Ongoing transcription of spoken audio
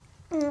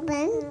You're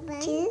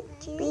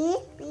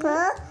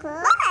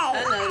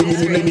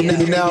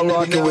now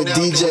rocking with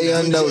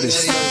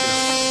DJ-Unnoticed.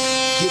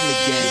 Get in the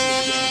game.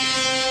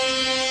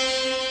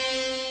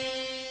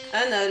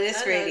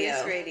 Unnoticed Radio.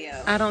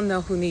 I don't know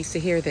who needs to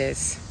hear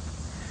this,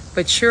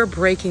 but you're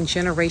breaking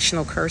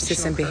generational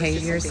curses and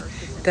behaviors.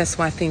 That's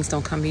why things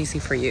don't come easy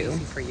for you.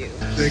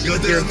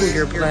 You're who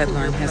your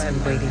bloodline has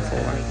been waiting for.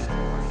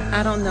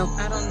 I don't know.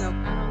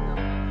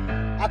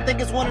 I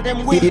think it's one of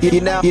them weeks.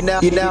 You're now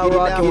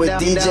rocking with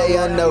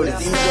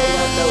DJ-Unnoticed.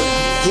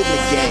 Get in the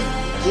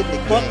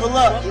game. Buckle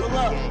up.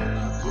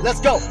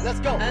 Let's go.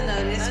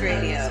 Unnoticed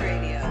Radio.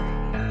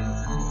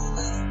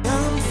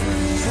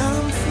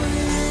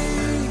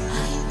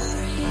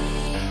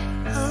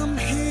 I'm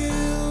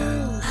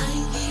healed,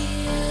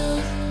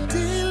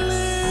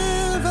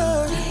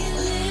 delivered.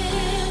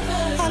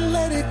 I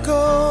let it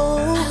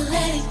go.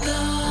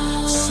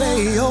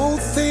 Say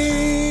old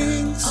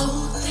things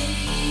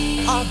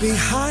are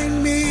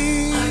behind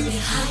me.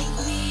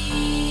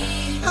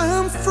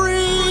 I'm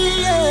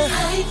free, yeah.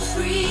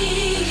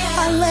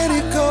 I let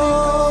it go.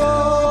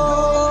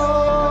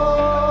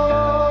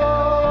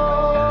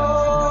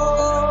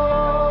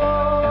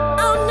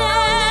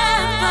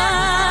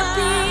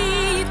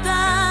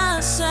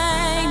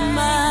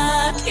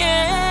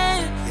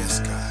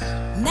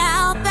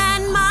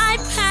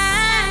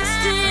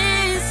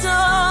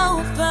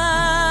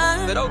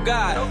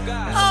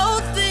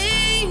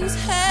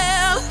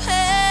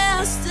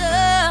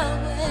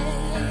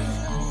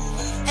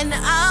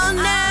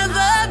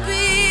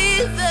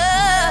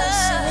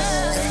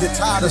 You're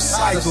tired of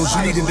cycles,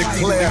 you need to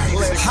declare,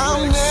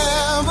 I'll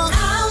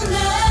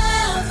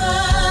never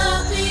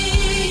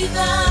be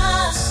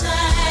the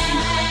same.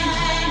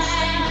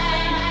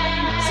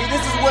 See,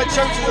 this is what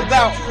church is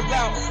about.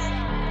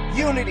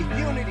 Unity.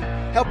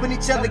 Helping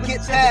each other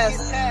get past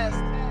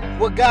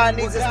what God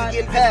needs us to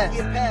get past.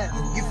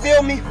 You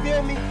feel me?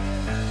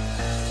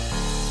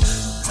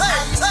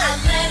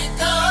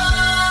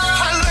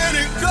 I let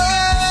it go.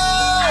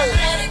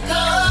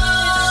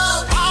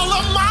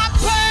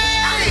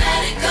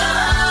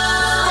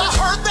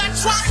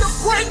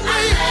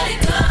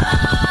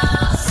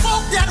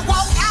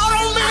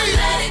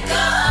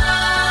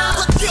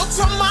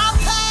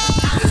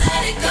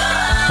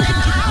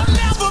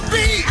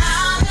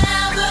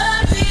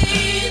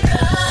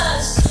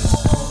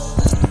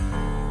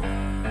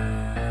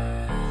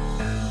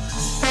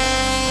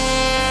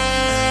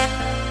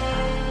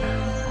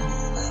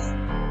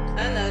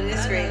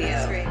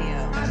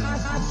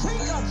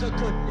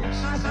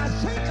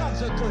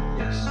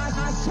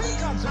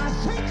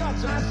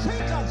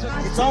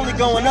 It's only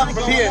going up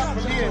from here.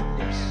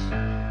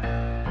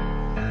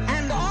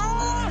 And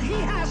all he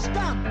has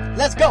done.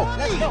 Let's go.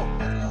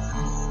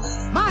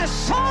 My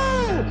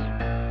soul.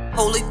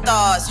 Holy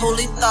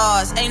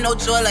thoughts, ain't no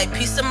joy like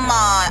peace of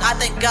mind. I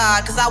thank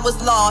God, cause I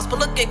was lost, but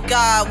look at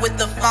God with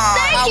the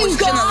fine. I was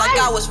chillin' like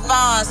I was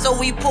fine, so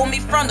he pulled me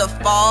from the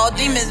fall.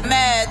 Demons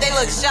mad, they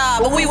look shy,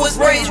 but we was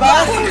raised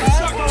by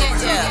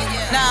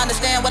yeah. Now I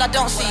understand what I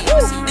don't see.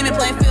 Demon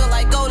playing field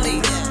like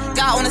goalie.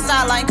 God on the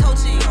sideline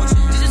coaching.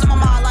 Jesus on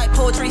my mind like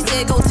poetry,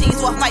 said go team,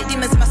 so I fight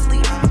demons in my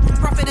sleep.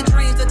 Prophet of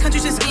dreams, the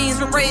country's and schemes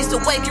were raised to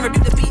wake and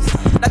rebuke the beast.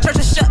 Now church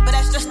is shut, but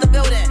that's just the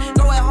building.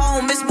 Go at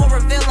home, it's more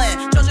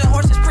revealing. Trojan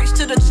horses preach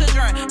to the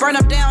children. Burn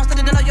them down, so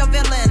they know you're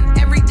villain.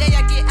 Every day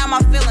I get out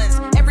my feelings.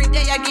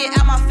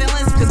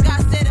 Cause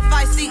God said if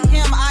I seek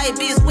him, I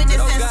be his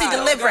witness and see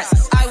deliverance.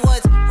 I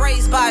was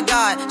raised by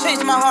God,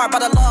 changed my heart by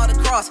the law of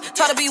the cross.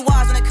 Taught to be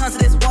wise when it comes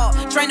to this walk.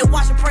 Trained to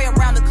watch and pray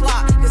around the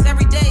clock. Cause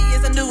every day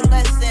is a new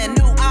lesson.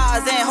 New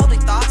eyes and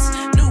holy thoughts.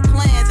 New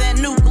plans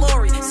and new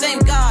glory. Same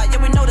God, yeah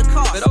we know the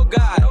cost. But oh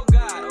God.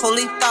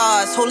 Holy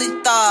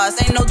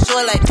thoughts, ain't no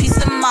joy like peace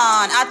of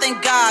mind. I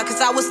thank God, cause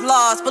I was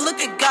lost, but look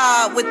at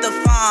God with the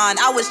fine.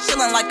 I was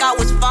chillin' like I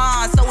was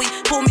fine, so he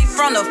pulled me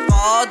from the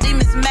fall.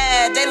 Demons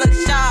mad, they look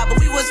shy, but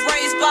we was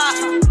raised by.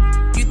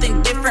 You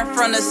think different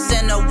from the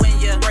sinner when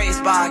you're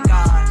raised by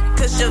God.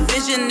 Cause your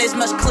vision is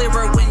much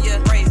clearer when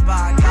you're raised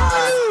by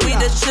God. We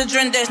the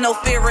children, there's no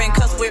fearing,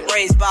 cause we're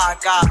raised by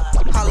God.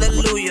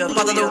 Hallelujah,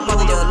 Father,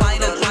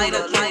 light us.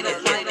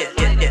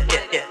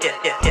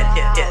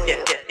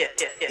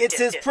 It's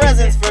his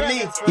presence for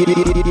me.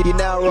 You're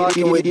now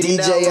rocking with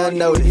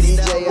DJ-Unnoticed.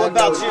 What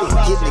about you?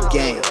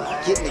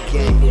 Get in the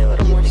game.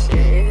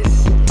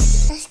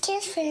 Let's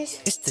kiss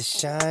first. It's the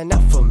shine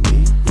out for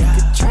me. Get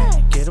the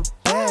track, get a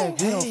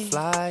bag. We don't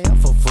fly out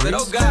for free.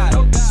 Oh God.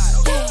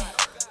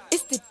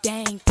 It's the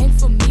dang thing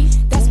for me.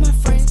 That's my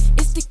friends.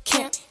 It's the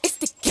camp. It's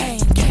the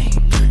gang.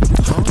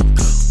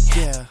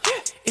 Yeah.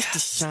 It's the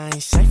shine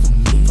for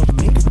me. For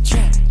me to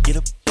track, get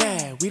a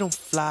bag. We don't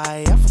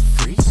fly out for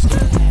free.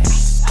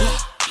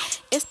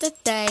 It's the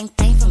dang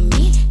thing for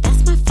me.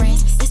 That's my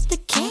friends. It's the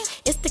camp.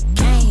 It's the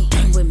gang.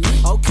 With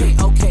me. Okay,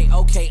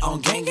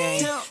 on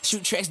gang.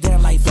 Shoot tracks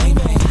down like bang.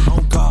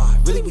 On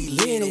God, really we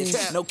live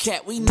this. No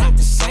cap, we not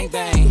the same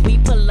thing. We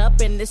pull up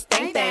in this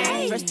thing.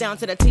 Dress down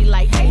to the T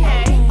like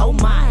hey. Oh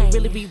my,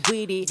 really be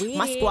with it.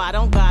 My squad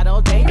on God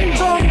all day.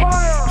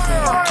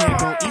 Can't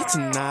go eat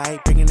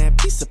tonight, bringing that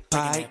piece of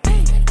pie.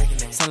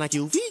 Sound like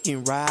you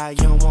vegan, right?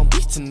 You don't want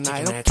beef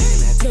tonight. Look,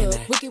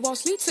 Wiki won't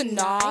sleep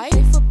tonight.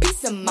 Pay for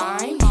peace of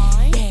mind.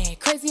 Yeah,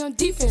 crazy on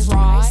defense,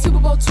 right? Super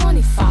Bowl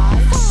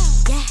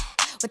 25. Yeah,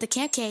 with the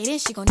camp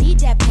cadence, she gon'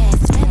 need that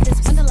pass. Man, this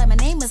window like my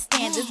name was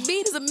Stan. This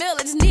beat is a mill,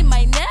 I just need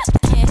my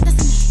napkin.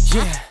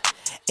 Yeah.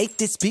 Ate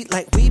this beat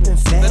like we been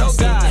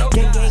fasting.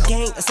 Gang, gang,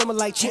 gang. Someone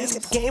like Chance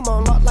got the game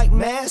on lock like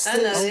Masters.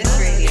 Unnoticed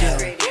radio.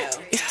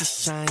 It's the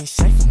shine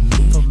for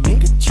me. For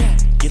make a track,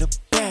 get a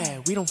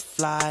bag. We don't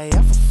fly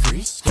out for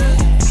free.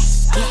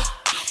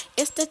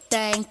 It's the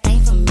thing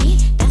for me.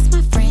 That's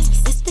my friend.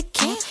 It's the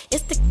camp,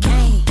 it's the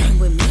gang. Gang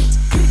with me.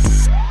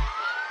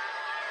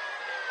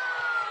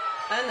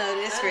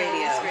 Unnoticed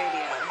radio.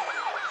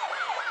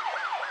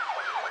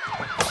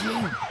 Come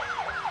on.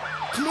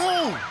 Go.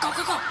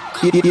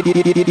 You're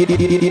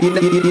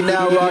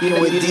now rocking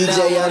with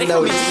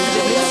DJ-Unnoticed.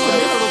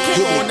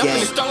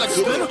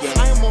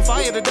 I am on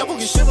fire, the devil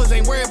get shivers.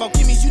 Ain't worried about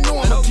Kimmy's, you know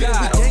I'm a kid.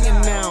 We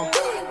gangin' now.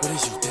 What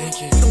is you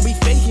thinking? You don't be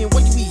faking,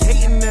 what you be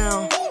hating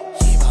now?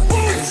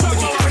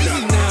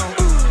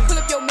 Pull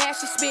up your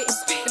mash and spit.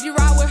 If you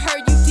ride with her,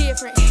 you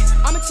different.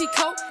 I'm a cheat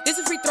code, this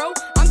a free throw.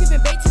 I'm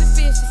giving bait to the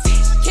fishes.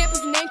 Camp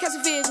is the name, catch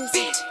visions.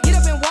 Get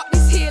up and walk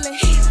this healing.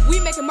 We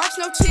making march,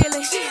 no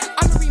chilling.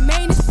 I'ma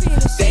remain as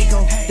finished. They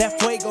go, that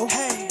fuego.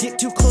 Get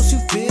too close, you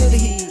feel the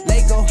heat.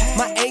 Lego,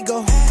 my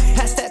ego.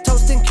 Pass that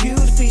toast and cue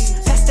the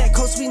feast. Pass that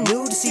coast, we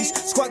knew the seas.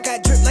 Squad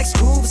got drip like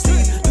scuba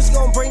steve. Lucy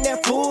gon' bring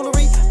that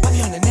foolery. Body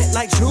on the net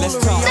like jewelry.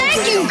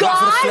 Thank you,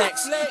 God.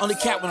 Only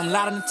cat when I'm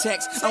loud in the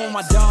text. I want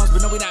my dogs,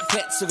 but no, we not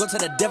pets. So go to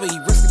the devil, he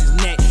risking his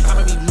neck. I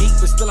may be meek,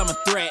 but still I'm a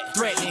threat.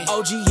 Threatening.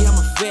 OG, yeah, I'm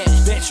a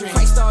veteran.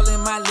 Christ all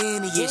in my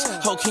lineage.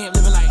 Whole camp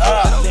living like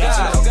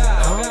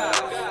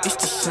It's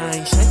the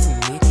shine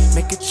for me.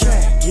 Make a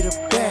track, get a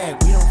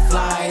bag. We don't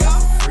fly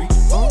out for free.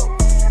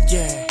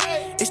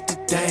 Yeah, it's the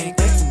dang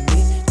for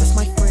me. That's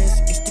my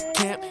friends. It's the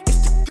camp. It's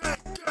the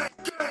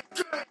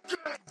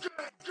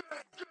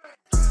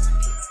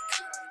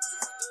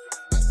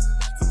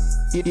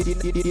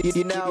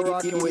You're now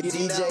rocking with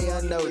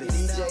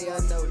DJ-Unnoticed.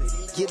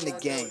 Get in the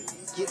game.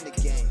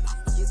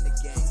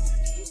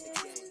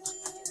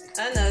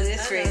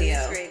 Unnoticed radio.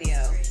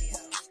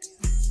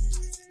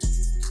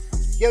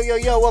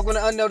 Yo, welcome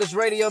to Unnoticed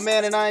Radio,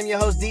 man, and I am your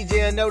host,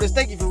 DJ-Unnoticed.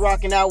 Thank you for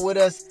rocking out with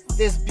us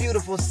this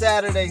beautiful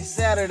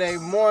Saturday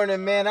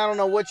morning, man. I don't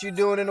know what you're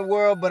doing in the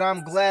world, but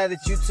I'm glad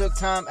that you took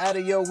time out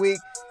of your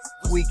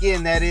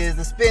weekend, that is,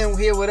 to spend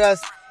here with us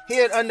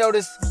here at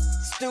Unnoticed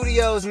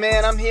Studios,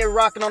 man. I'm here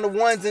rocking on the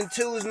ones and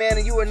twos, man,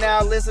 and you are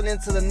now listening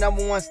to the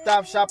number one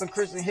stop shop in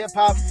Christian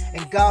hip-hop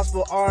and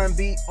gospel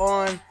R&B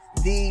on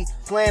the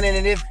planet.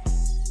 And if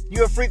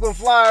you're a frequent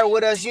flyer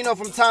with us, you know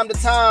from time to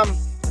time,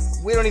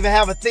 we don't even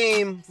have a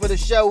theme for the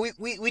show.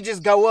 We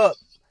just go up.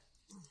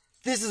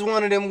 This is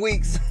one of them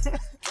weeks.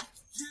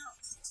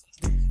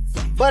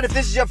 But if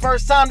this is your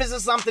first time, this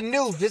is something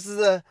new. This is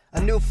a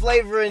new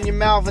flavor in your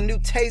mouth, a new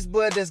taste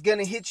bud that's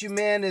gonna hit you,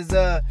 man.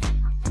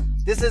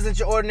 This isn't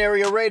your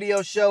ordinary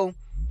radio show.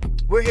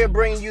 We're here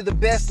bringing you the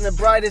best and the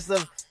brightest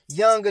of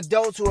young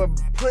adults who are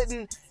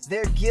putting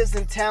their gifts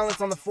and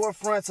talents on the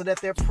forefront so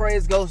that their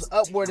praise goes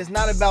upward. It's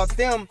not about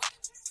them.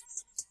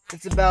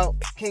 It's about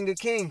King of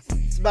Kings.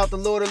 It's about the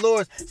Lord of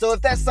Lords. So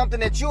if that's something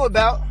that you're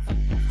about,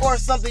 or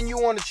something you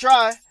want to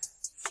try,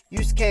 you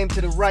just came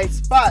to the right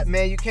spot,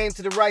 man. You came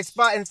to the right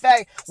spot. In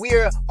fact, we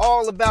are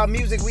all about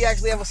music. We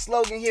actually have a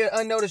slogan here at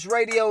Unnoticed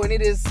Radio, and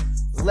it is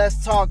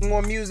Less Talk,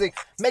 More Music.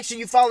 Make sure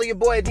you follow your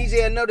boy at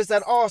DJ-Unnoticed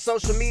at all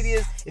social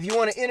medias. If you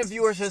want to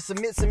interview or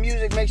submit some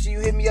music, make sure you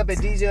hit me up at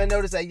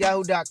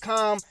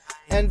DJ-Unnoticed@yahoo.com.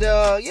 And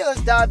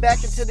let's dive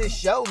back into this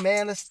show,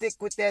 man. Let's stick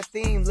with that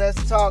theme.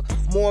 Let's talk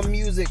more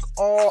music.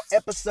 All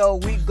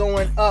episode, we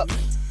going up.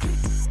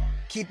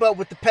 Keep up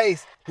with the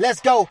pace.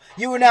 Let's go.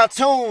 You are now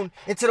tuned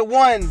into the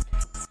one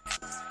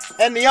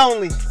and the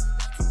only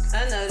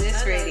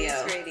Unnoticed radio.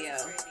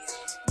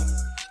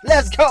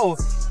 Let's go.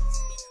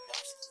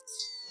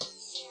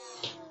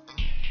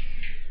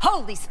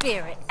 Holy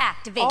Spirit,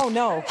 activate. Oh,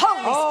 no.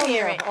 Holy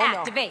Spirit, no.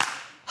 activate.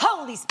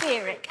 Holy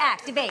Spirit,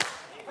 activate.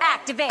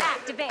 Activate.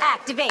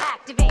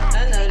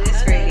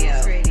 Unnoticed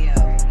radio.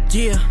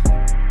 Yeah.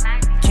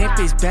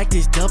 Campus back,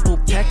 this double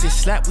pack, this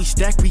slap, we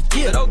stack, we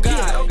give.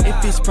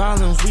 If it's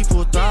problems, we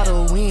full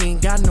throttle, we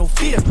ain't got no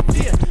fear.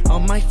 All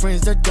my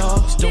friends are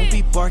dogs, don't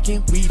be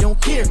barking, we don't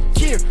care.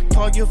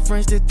 Call your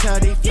friends to tell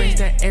their friends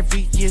that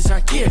every year's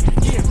our year.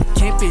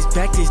 Campus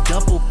back, this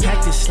double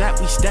pack, this slap,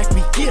 we stack,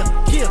 we give.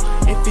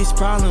 If it's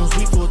problems,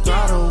 we full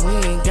throttle, we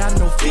ain't got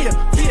no fear.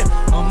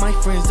 All my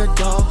friends are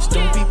dogs,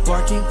 don't be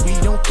barking, we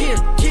don't care.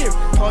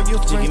 Call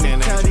your friends to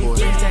tell their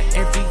friends that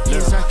every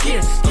year's our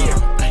year.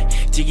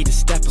 Jiggy the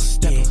stepper,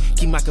 yeah.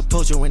 Keep my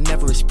composure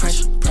whenever it's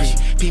pressure.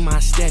 Be my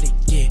aesthetic,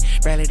 yeah.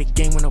 Rally the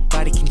game when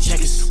nobody can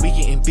check us. We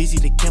getting busy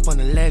to camp on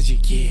the ledger,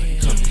 yeah.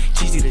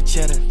 Cheesy the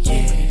cheddar,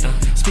 yeah.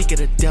 Speak of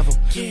the devil,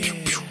 yeah.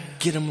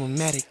 Get him a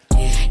medic.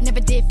 Never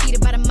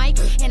defeated by the mic,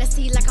 and I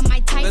see like a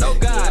Mike Tyson. Oh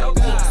God.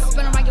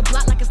 Spin around your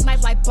block like it's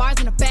nice, like bars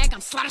in a bag.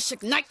 I'm slaughter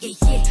shook night,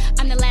 yeah.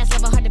 I'm the last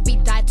level, hard to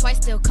beat, die twice,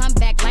 still come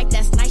back like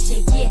that's nice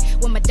shit, yeah.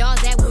 Where my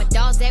dogs at,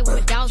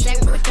 dogs,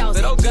 act with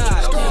dogs. But oh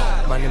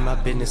God, minding my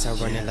business, I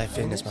run it like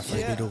fitness. My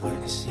friends be the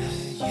witness.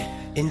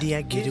 Indie,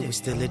 I get it, we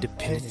still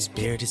independent. The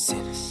spirit is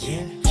sinners.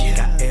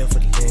 Got air for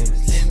the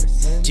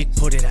limits. Jig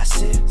put it, I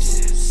sip.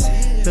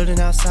 Building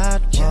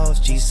outside the walls,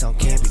 Jesus on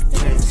can't be the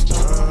premise.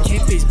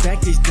 Campus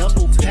back, this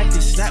double pack,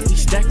 this slap, we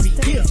stack, we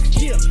kill.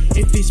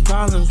 If it's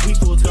problems, we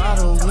full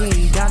throttle, we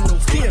ain't got no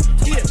fear.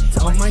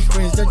 All my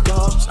friends are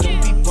dogs,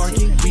 don't be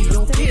barking, we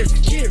don't care.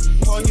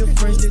 All your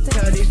friends that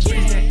tell their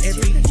friends that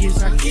every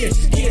year's our care.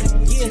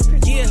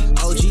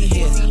 OG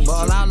here,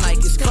 ball out like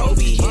it's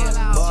Kobe here,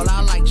 ball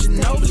out like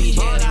Ginobili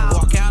here,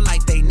 walk out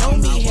like they know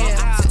me here.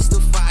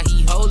 Testify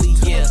he holy,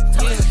 yeah.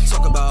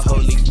 Talk about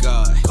holy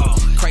God.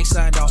 Christ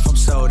signed off, I'm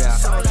sold out.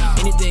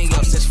 Anything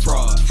else that's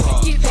fraud.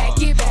 Get back,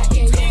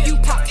 yeah. You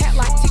pop cat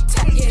like tic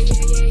tac,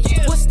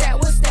 yeah. What's that?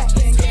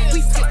 Yeah.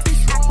 We flip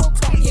this apple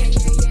back, yeah.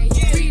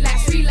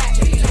 Relax.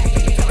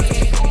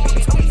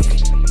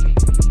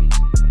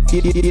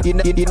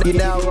 You're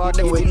now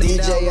rocking with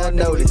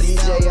DJ-Unnoticed.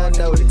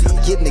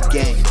 Get in the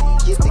game.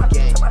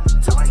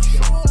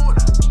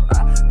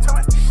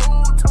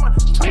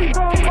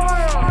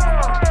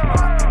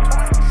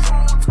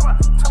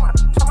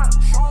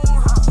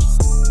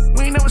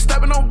 We ain't never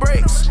stepping no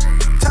brakes.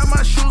 Tie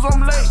my shoes,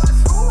 I'm late.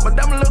 My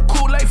diamond look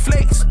cool like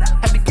flakes.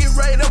 Had to get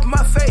right up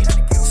my face.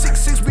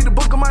 6'6" be the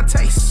book of my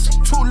taste.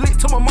 Too lit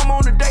to my mama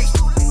on the date.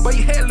 By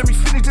your head, let me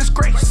finish this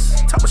grace.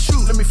 Top of shoe,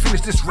 let me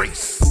finish this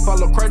race.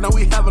 Follow Christ, now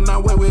we having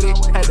our way with it.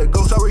 Had to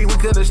go sorry, we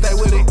couldn't stay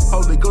with it.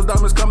 Holy Ghost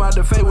diamonds come out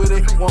the fade with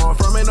it. Where I'm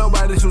from, ain't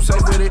nobody too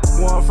safe with it.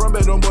 Where I'm from,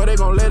 them boy, they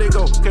gon' let it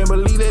go. Can't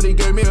believe that he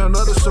gave me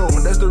another soul.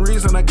 That's the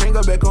reason I can't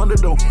go back on the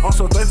door. I'm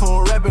so thankful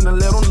for rapping and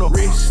let them know.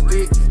 Wrist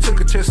stick,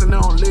 took a chest and they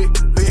on lit.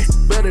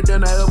 Better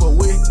than I ever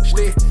wished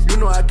it. You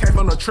know I came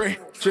from the tree.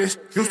 Just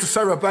used to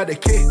serve up out the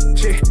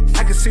kitchen.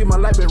 I can see my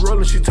life been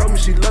rolling. She told me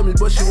she loved me,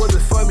 but she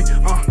wasn't for me.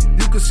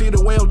 You can see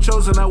the way I'm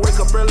chosen. I wake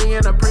up early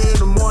and I pray in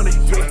the morning.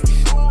 Yeah.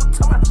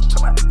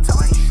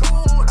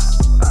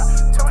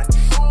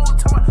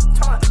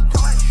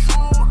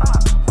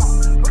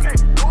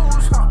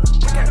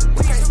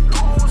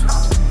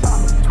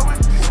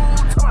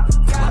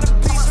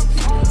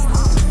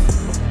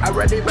 I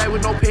read it back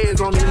with no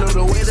pads on it. Know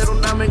the way that them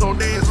diamonds gon'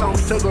 dance on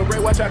me. Took a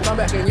break, watch I come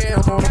back and yam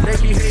on them. They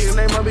keep hating,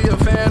 they must be a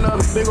fan of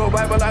me. Big ol'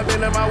 Bible, I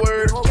been in my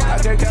word. I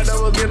can't catch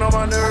up again on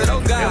my nerves.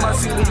 In my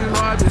season, you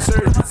know I been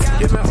served.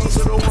 Giving hope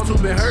to the ones who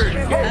been hurt.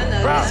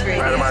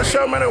 Right in my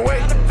show, man, away.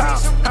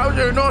 I was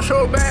just don't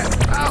show back.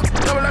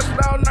 Never let you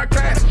down, not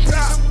crash.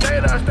 Stay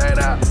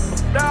down.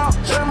 Down,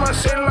 send my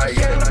shit like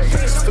yeah.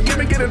 Forgive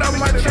me, get it off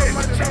my chest.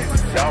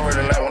 Y'all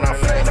really love when I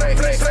play.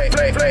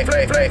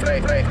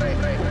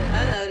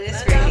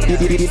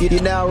 Unnoticed Radio.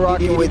 You're now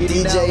rocking with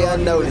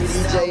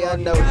DJ-Unnoticed.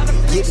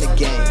 Get in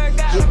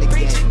the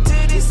game.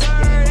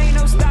 Ain't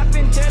no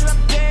stopping till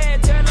I'm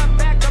dead, till I'm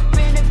back up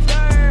in the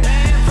third.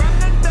 From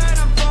the third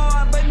I'm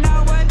born, but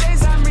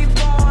nowadays I'm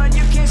reborn.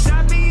 You can't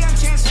stop me, I'm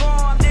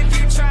transformed.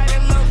 If you try to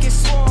look, it's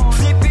sworn.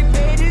 Flipping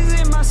pages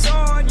in my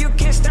sword. You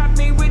can't stop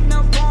me with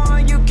no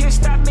porn. You can't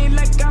stop me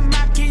like I'm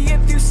Maki.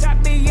 If you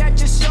stop me, I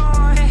just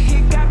shorn.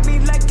 He got me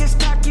like his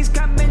cocky's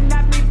coming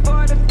at me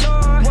for the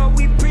door. What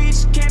we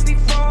preach can't be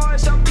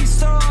forced. Don't be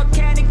sore,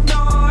 can't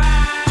ignore.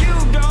 You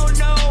don't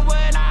know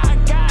what I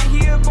got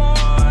here, boy.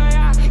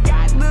 I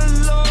got the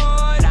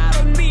Lord, I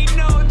don't need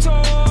no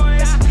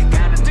toys. I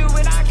gotta do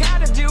it, I got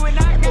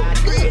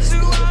news to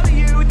all of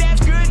you.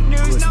 That's good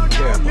news, no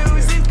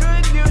news. It's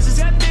good news,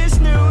 except this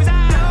news. I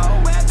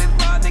know weapon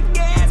for the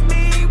gas,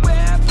 me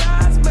will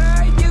prosper.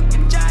 You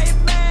can try it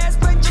fast,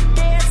 but you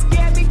can't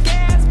scare me,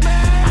 Casper.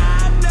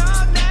 I know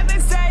that they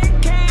say you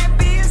can't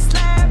be a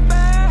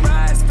slapper.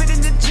 Right,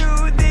 spitting the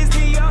truth is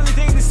the only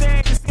thing to say.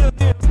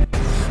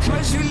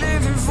 What you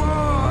living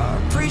for?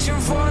 Preaching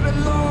for the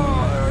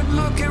Lord.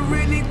 Looking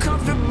really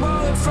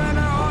comfortable in front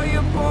of all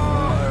your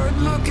board.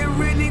 Looking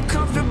really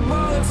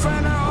comfortable in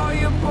front of all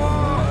your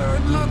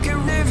board.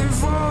 Looking living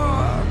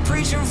for.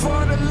 Preaching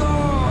for the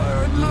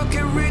Lord.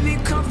 Looking really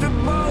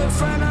comfortable in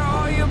front of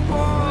all your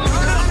board.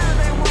 I know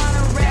they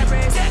wanna rap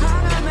it. I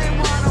know they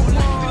want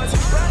awards,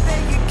 but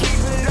they can keep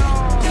it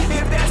all.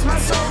 If that's my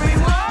story,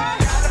 what?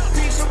 Gotta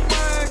preach the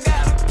word,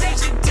 gotta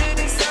preach it to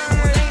this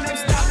earth. Ain't no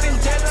stopping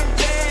till I'm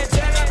dead.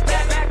 Till I'm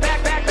back.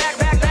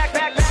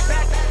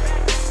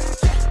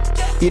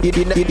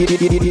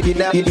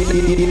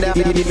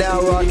 You're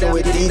now rocking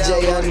with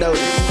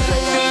DJ-Unnoticed.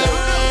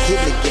 Get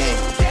in the game.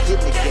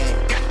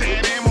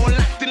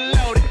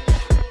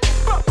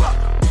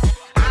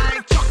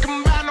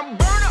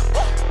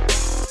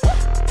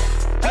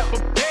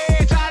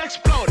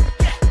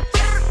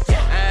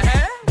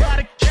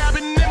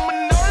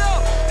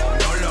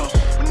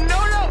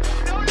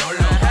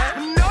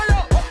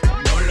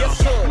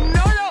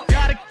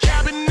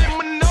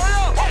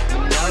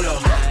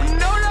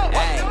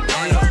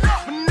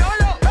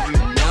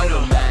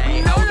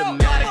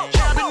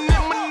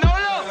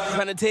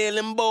 Tell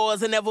them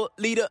boys I never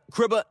leave a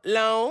crib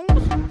alone.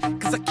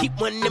 Cause I keep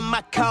one in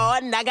my car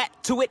and I got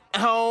two at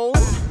home.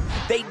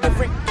 They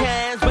different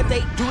kinds, but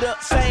they do the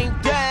same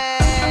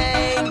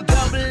thing.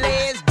 Double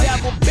edged,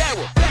 double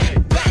barrel.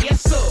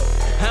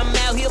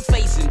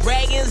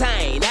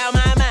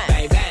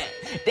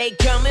 They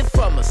coming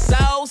from a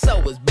soul, so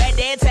it's back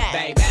that time.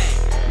 Bang,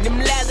 bang. Them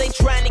lies ain't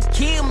trying to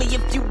kill me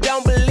if you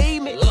don't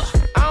believe me.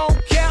 I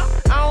don't care,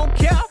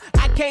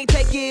 I can't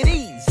take it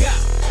easy.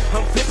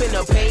 I'm flipping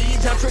a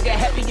page, I'm trigger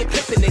happy, you're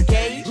clipping the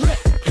gauge.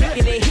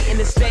 Clicking and hitting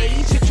the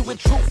stage, hit you with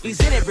truth, he's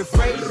in every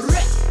phrase.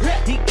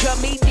 He cut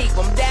me deep,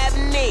 I'm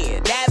diving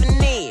in.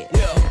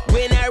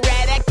 When I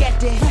ride, I got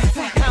that,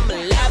 I'm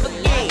alive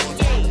again.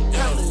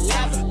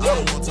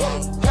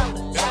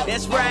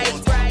 That's right.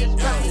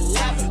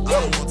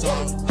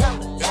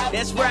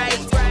 That's right.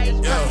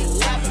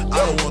 I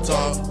don't want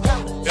talk.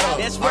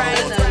 That's right.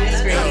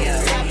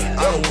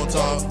 I don't want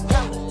talk.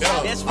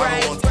 That's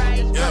right.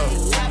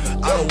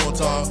 I don't want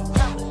talk.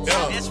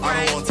 That's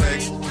right. I don't want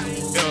text.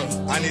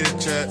 I need a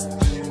check.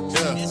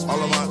 All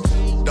of my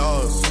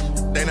dogs,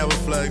 they never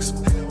flex.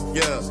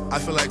 I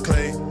feel like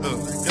Clay.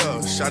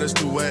 Shot is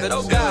too wet.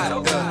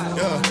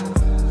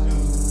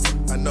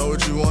 I know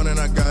what you want and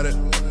I got it.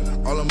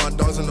 All of my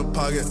dogs in the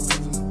pocket.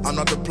 I'm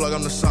not the plug,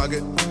 I'm the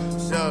socket.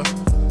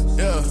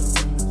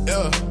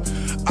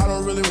 I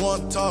don't really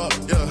want talk.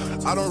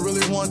 I don't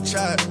really want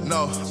chat.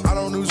 No, I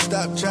don't do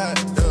Snapchat.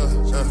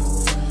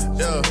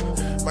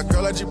 My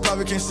girl like you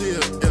probably can't see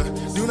it.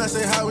 Do not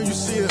say hi when you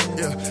see it.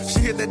 She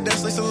hit that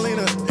dance like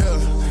Selena.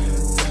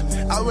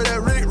 I wear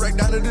that rig right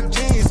down to the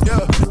jeans.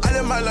 I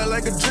live my life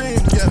like a dream.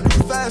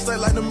 Fast like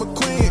Lightning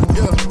McQueen.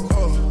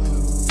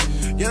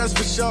 That's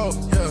for sure.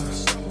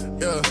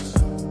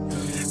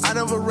 I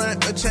never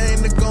rent a chain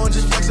to go and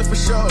just flex it for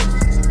sure.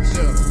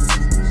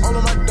 All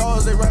of my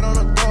dogs, they right on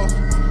the go.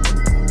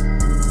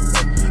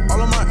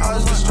 All of my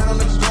eyes just straight on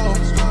the go.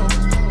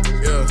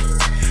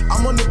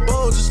 I'm on the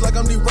boat just like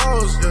I'm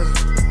D-Rose.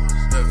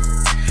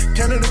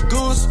 Canada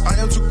Goose, I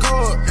am too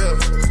cold.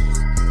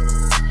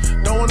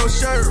 Don't want no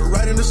shirt,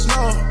 right in the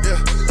snow.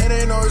 It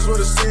ain't always what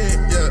it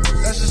seems.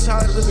 That's just how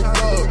it really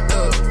go.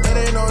 It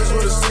ain't always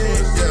what it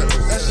seems.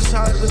 That's just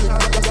how it really go.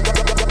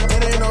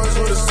 It ain't always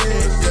what it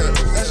seems.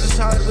 That's just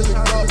how it really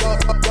go.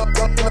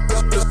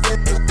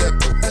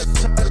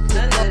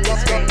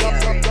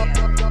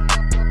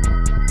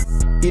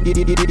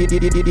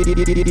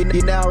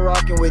 You're now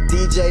rocking with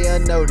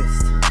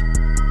DJ-Unnoticed.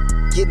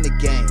 Get in the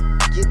game.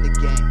 Get in the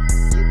game.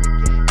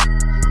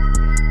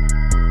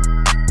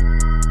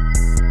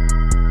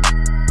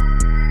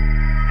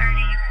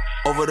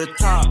 Over the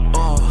top,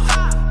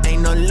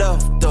 ain't no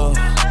love, though.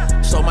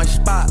 So my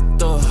spot,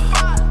 though.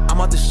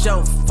 I'm on the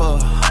shelf,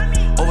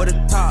 over the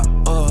top,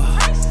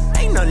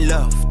 ain't no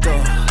love,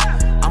 though.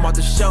 I'm on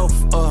the shelf,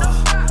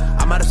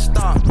 I'm at a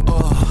stop,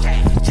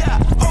 yeah,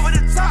 over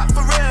the top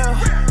for real.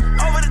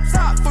 Over the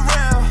top for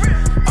real.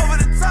 Over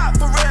the top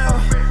for real.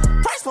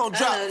 Price won't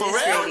drop for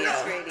real.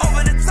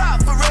 Over the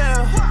top for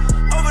real.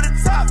 Over the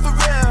top for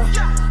real.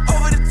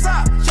 Over the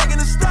top, checking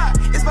the stock.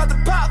 It's about to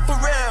pop for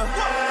real.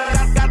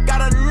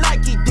 Got a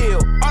Nike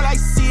deal. All I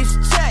see is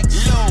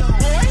checks.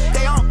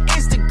 They on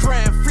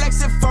Instagram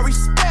flexing for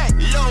respect.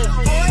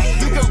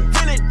 You can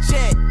rent a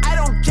jet. I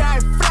don't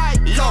carry flight.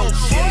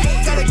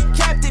 Got a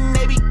captain,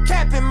 they be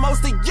capping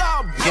most of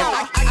y'all.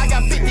 I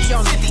got 50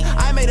 on it.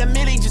 I made a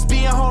milli just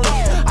being holy.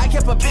 I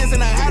kept a Benz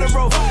and I had a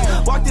rover.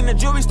 Walked in the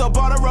jewelry store,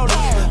 bought a roller.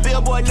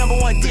 Billboard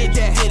 #1 did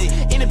that.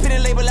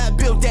 Independent label, I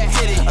built that.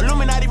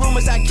 Illuminati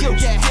rumors, I killed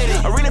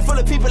that. Arena full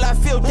of people, I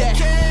feel that.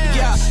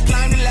 Yeah,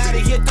 climb the ladder,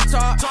 hit the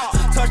top.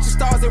 Touch the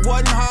stars, it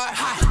wasn't hard.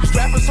 These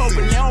rappers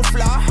hoping they don't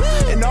fly.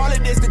 And all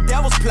of this, the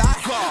devil's plot.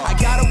 I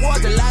got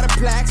awards, a lot of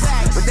plaques,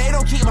 but they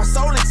don't keep my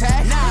soul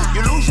intact.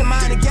 You lose your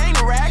mind and gain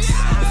the racks.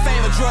 The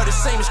fame of drug, the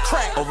same as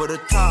crack. Over the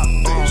top,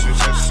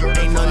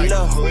 ain't no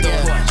love,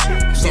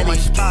 though. So my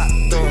spot,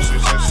 though.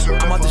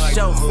 I'm on the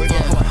show,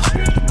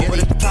 over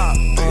the top,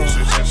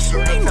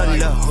 ain't no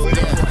love,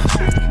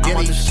 though. I'm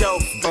on the show,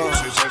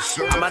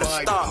 I'm at a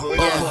stop,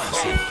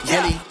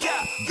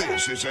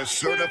 This is a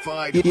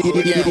certified.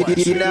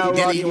 You're now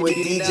rocking with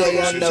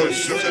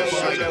DJ-Unnoticed.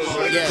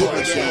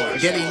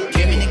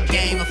 Give me the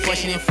game of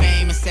fortune and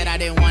fame. And said I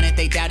didn't want it,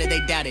 they doubted.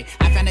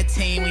 I found a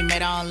team, we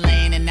made our own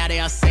lane, and now they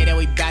all say that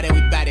we bout it.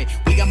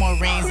 We got more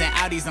rings than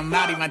Audis, I'm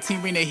Audi. My team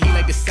bring the heat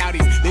like the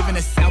Saudis. Live in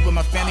the South with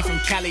my family from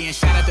Cali, and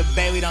shout out to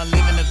Bay, we don't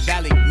live in the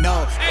Valley,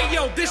 no. Hey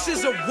yo, this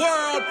is a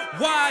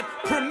worldwide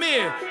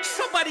premiere.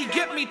 Somebody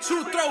get me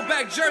 2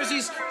 throwback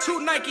jerseys, 2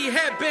 Nike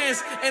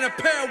headbands, and a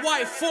pair of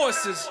white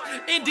forces.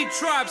 Indie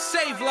Tribe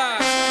save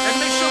lives. And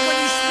make sure when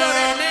you spell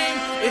that name,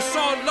 it's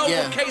all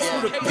lowercase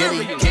with a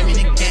period. Give me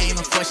the game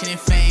of fortune and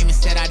fame. And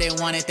said I didn't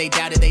want it, they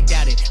doubted.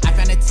 I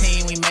found a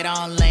team, we made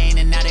our own lane,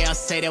 and now they all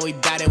say that we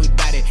bout it.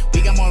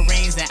 We got more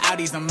rings than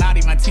Audis, I'm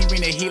Audi. My team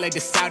bring the heat like the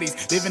Saudis.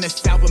 Live in the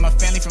South with my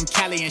family from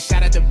Cali, and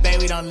shout out to Bay,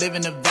 we don't live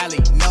in the Valley,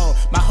 no.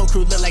 My whole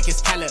crew look like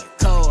it's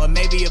calico, or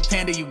maybe a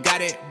panda, you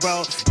got it,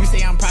 bro. You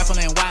say I'm prideful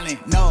and wildin',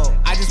 no.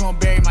 I just won't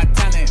bury my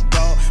talent,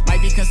 bro.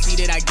 Might be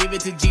conceited, I give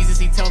it to Jesus.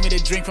 He told me to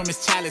drink from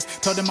his chalice.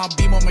 Told him I'll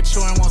be more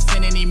mature and won't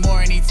sin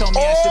anymore, and he told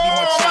me I should be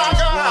more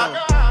challenged,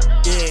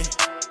 whoa. Yeah.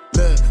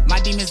 Look, my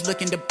demons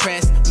looking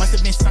depressed. Must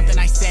have been something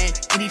I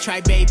said. Any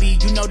try, baby,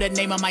 you know the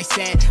name of my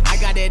set. I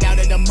got it out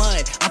of the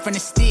mud. I'm from the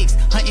sticks.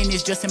 Hunting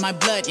is just in my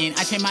blood. And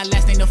I changed my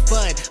last name to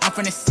Fudd. I'm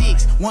from the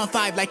 6,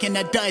 1-5 like in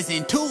a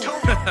dozen. 2.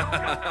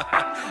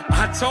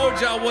 I told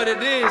y'all what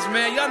it is,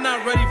 man. Y'all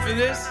not ready for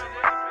this.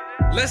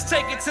 Let's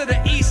take it to the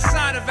east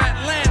side of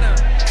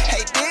Atlanta.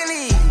 Hey,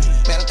 Billy,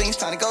 man, I think it's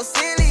time to go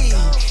silly.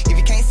 If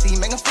you can't see,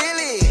 make them feel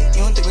it.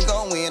 You don't think we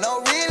gon' win,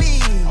 oh really?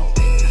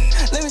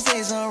 Let me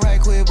say something right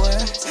quick, boy.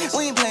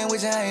 We ain't playing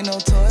with you, I ain't no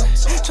toy.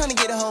 Tryna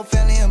get the whole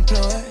family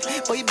employed.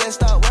 Boy, you better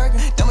start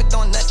working. Don't be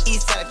throwing nothing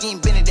east side if you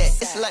ain't been in that.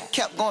 It's a lot of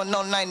cap going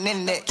on night and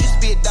internet. Used to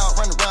be a dog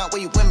running around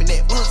where you women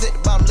at. We was at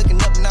the bottom looking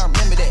up and I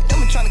remember that.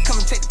 Them be tryna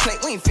come and take the plate,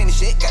 we ain't finished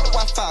yet. Got the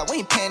Wi-Fi,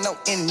 we ain't paying no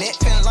internet.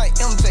 Feeling like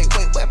MJ,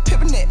 wait, where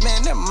pippin' at?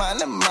 Man, never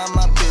mind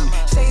my business.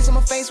 Shades on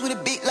my face with a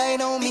beat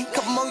light on me.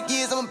 Couple more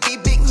years, I'ma be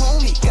big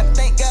homie. Gotta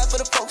thank God for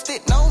the folks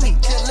that know me.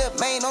 Just left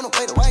Maine on the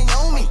way to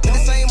Wyoming. And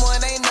the same one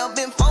ain't never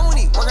been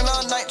phony. Working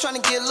all night trying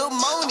to get a little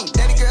money.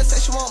 Daddy girl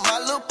said she want my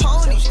little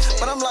pony.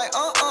 But I'm like,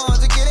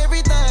 to get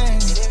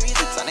everything.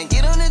 Trying to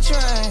get on the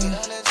train.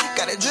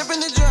 Got it drip in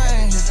the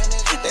drain.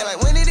 They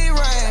like, when did it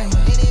rain?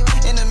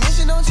 And the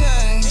mission don't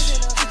change.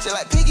 Just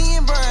like Piggy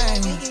and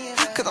Brain.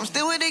 Cause I'm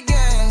still with the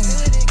gang.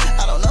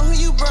 I don't know who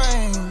you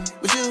bring.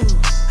 But you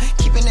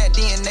keeping that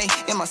DNA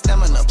in my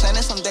stamina.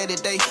 Planning some day to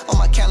day on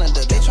my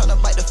calendar. They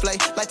tryna bite the flay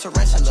like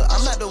tarantula.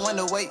 I'm not the one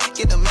to wait,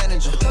 get the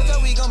manager. Told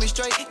y'all we gon' be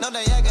straight, no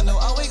diagonal.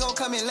 Always gon'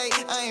 come in late,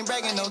 I ain't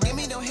bragging no. Give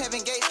me no heaven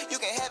gate, you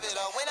can have it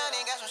all. When I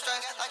ain't got some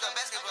strength, like a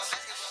basketball.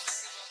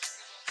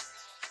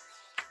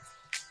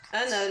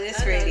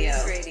 Unnoticed Radio.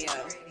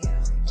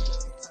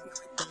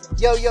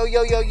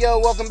 Yo,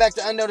 welcome back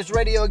to Unnoticed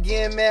Radio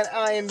again, man.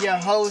 I am your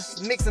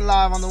host, mixing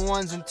live on the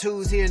 1s and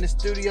 2s here in the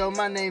studio.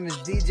 My name is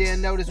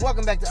DJ-Unnoticed.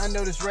 Welcome back to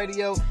Unnoticed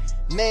Radio.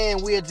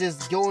 Man, we are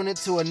just going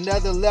into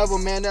another level,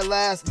 man. That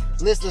last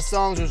list of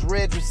songs was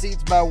Red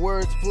Receipts by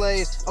Words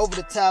Played, Over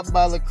the Top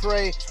by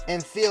Lecrae,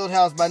 and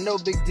Fieldhouse by No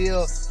Big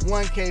Deal,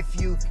 1K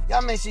Few.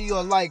 Y'all make sure you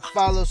like,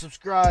 follow,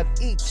 subscribe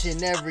each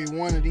and every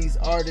one of these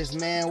artists,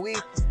 man. We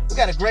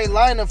got a great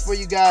lineup for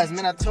you guys,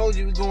 man. I told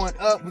you we're going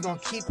up. We're going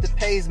to keep the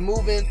pace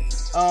moving.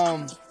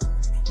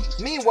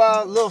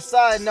 Meanwhile, little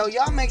side note,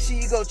 y'all make sure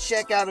you go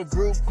check out a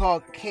group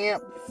called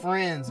Camp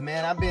Friends,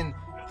 man. I've been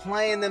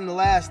playing them the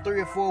last 3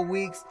 or 4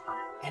 weeks,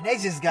 and they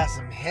just got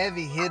some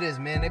heavy hitters,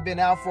 man. They've been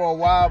out for a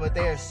while, but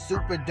they are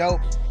super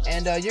dope.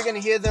 And you're going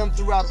to hear them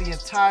throughout the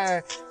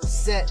entire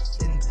set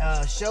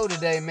and show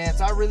today, man.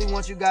 So I really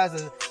want you guys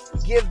to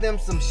give them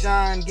some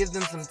shine, give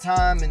them some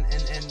time, and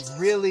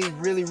really,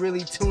 really,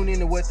 really tune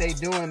into what they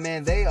doing,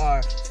 man. They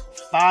are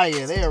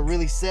fire. They are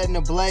really setting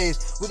a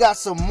blaze. We got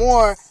some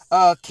more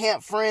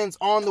Camp Friends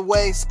on the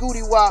way.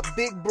 Scooty Wop,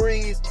 Big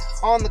Breeze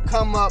on the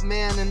come up,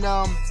 man. And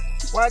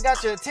while I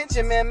got your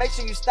attention, man, make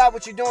sure you stop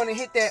what you're doing and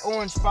hit that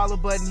orange follow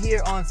button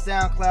here on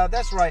SoundCloud.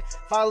 That's right.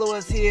 Follow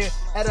us here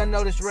at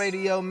Unnoticed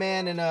Radio,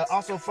 man. And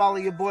also follow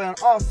your boy on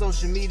all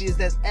social medias.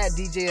 That's at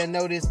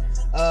DJ-Unnoticed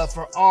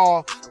for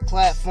all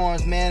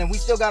platforms, man. And we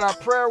still got our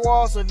prayer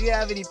wall. So if you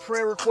have any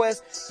prayer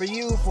requests for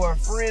you, for a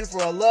friend,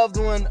 for a loved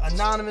one,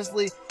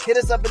 anonymously, hit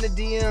us up in the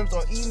DMs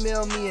or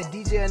email me at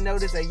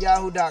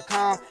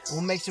djunnoticed@yahoo.com.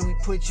 We'll make sure we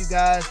put you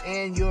guys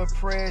and your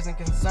prayers and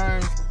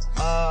concerns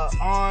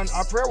on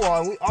our prayer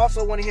wall. And we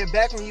also want to hear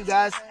back from you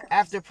guys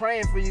after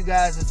praying for you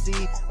guys to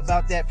see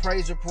about that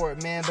praise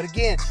report, man. But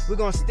again, we're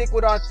going to stick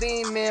with our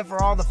theme, man,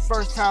 for all the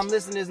first time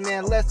listeners,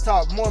 man. Let's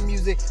talk more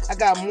music. I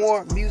got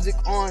more music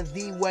on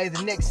the way.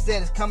 The next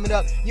set is coming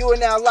up. You are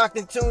now locked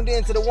and tuned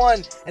in to the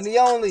one and the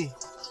only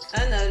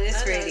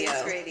Unnoticed Radio.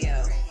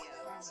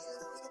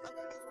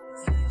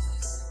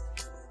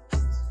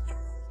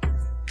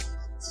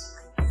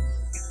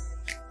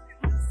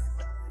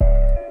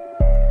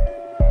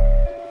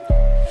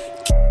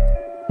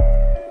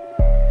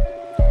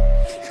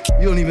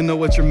 You don't even know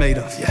what you're made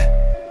of yet.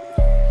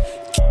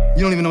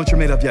 You don't even know what you're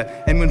made of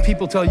yet. And when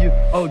people tell you,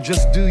 oh,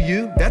 just do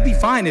you, that'd be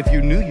fine if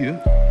you knew you.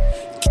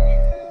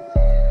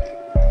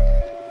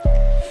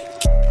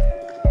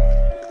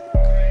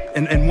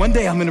 And one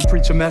day I'm going to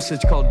preach a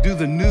message called Do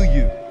the New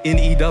You,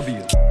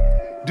 N-E-W.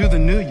 Do the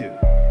new you.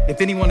 If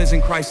anyone is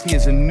in Christ, he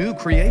is a new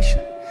creation.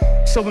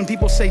 So when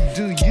people say,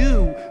 do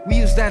you, we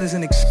use that as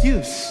an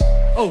excuse.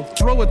 Oh,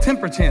 throw a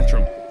temper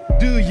tantrum.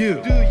 Do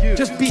you.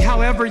 Just be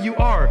however you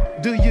are.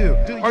 Do you.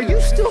 Are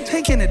you still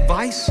taking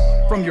advice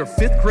from your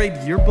 5th grade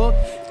yearbook?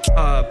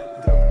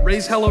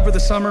 Raise hell over the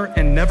summer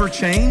and never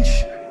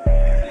change?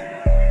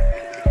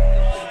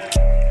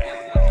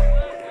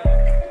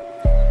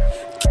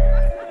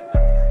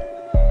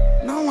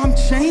 No, I'm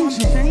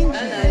changing.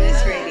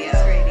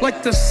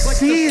 Like the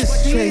sea is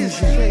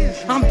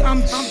changing.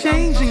 I'm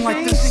changing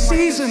like the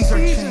seasons are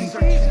changing.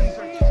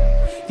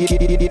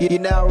 You're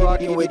now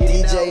rocking with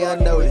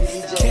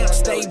DJ-Unnoticed. Can't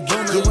stay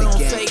booming, we don't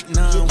fake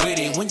none with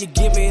it. When you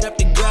give it up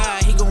to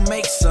God, he gon'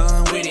 make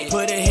some with it.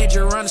 Put a hedge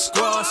around the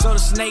squad so the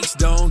snakes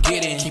don't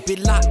get in. Keep it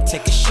locked,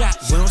 take a shot,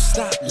 we don't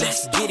stop,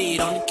 let's get it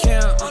on the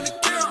count.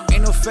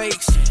 Ain't no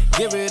fakes,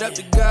 give it up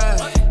to God.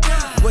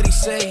 What he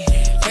say?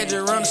 Had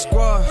to run the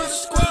squad.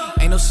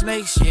 Ain't no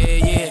snakes,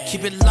 yeah.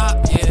 Keep it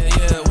locked,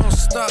 yeah. Won't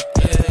stop,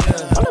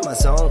 yeah. I'm in my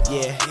zone,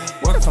 yeah.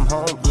 Working from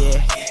home, yeah.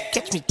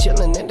 Catch me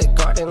chillin' in the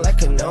garden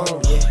like a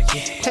gnome, yeah.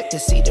 Take the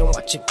seed and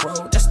watch it grow,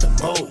 that's the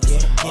mode,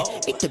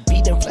 yeah. Eat the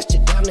beat and flush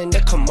it down in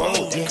the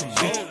commode, yeah.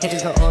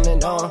 Haters go on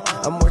and on,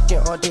 I'm working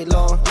all day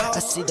long. I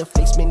see the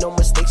fakes, make no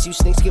mistakes, you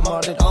snakes get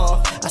modded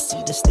off. I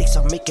see the stakes,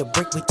 I'll make it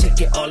break, we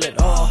take it all at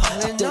all.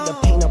 I feel the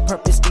pain on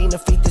purpose, gain the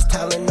faith, this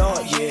talent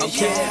on, yeah.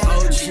 Okay,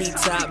 OG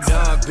top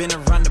dog, been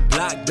around the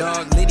block,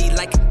 dog. Liddy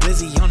like a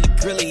blizzy on the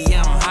grilly,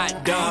 yeah, I'm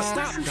hot dog.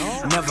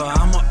 Never,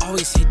 I'ma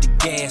always hit the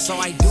gas. All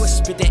I do is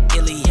spit that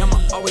illy,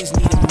 I'ma always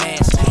need a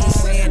mask. I ain't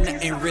saying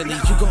nothing really,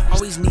 you gon'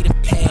 always need a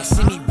pass.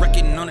 See me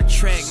wrecking on the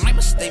track, might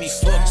mistake me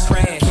for a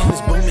crash.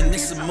 Cameras booming,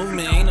 this a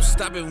movement, ain't no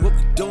stopping what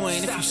we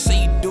doing. If you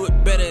say you do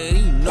it better, then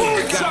you know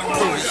you gotta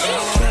prove it.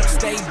 Camp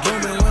stay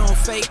booming, we don't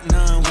fake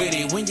none with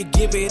it. When you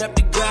give it up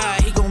to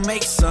God, he gon'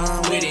 make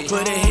some with it.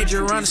 Put a hedge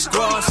around the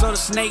squad so the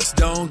snakes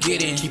don't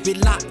get in. Keep it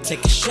locked,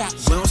 take a shot,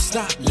 we don't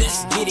stop,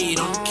 let's get it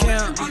on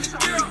count.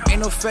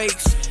 Ain't no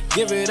fakes,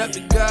 give it up to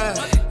God.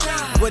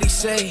 What he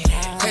say?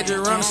 Had to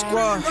run the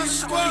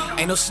squad.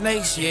 Ain't no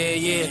snakes,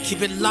 yeah.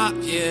 Keep it locked,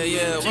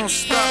 yeah. We don't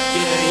stop,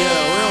 yeah.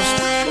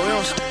 We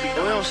don't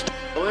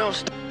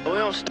stop.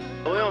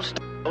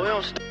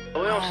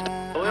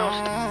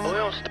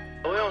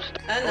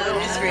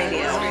 Unnoticed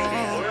Radio.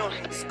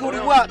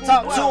 Scooty Wop,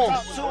 talk to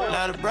him. A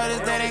lot of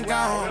brothers that ain't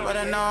gone, but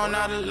I know I'm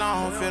not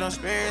alone. Feel them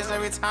spirits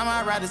every time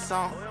I write a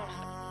song.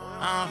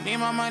 I don't need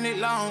my money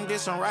long, did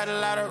some right, a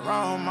lot of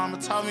wrong. Mama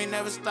told me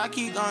never stop,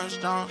 keep going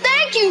strong.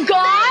 Thank you,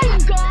 God.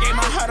 Gave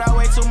my heart out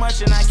way too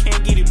much and I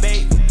can't get it back.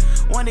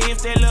 Wonder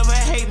if they love or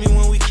hate me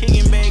when we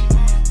kicking back.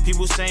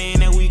 People saying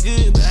that we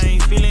good, but I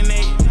ain't feeling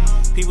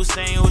that. People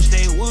saying wish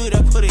they would,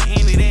 I put an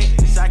end to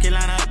that. South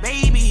Carolina,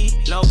 baby,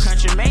 low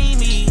country made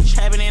me.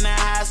 Trapping in a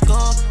high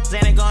school,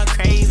 Xanny going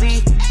crazy.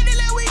 And they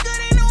let we good,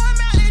 they know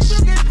I'm out, that you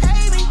can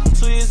pay me.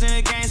 2 years in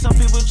the game, some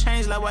people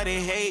change like why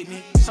they hate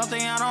me.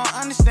 Something I don't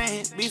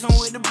understand, beefing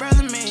with the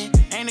brother man.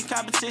 Ain't a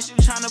competition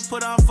trying to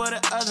put on for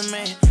the other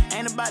man.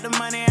 Ain't about the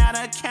money, I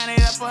done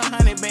counted up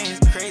 100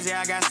 bands. Crazy,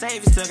 I got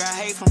saved, still got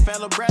hate from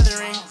fellow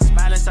brethren.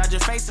 Smile inside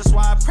your face, that's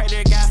why I pray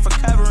to God for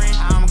covering.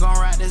 I'm gon'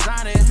 rock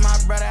designer, if my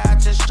brother out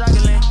just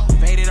struggling.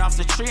 Faded off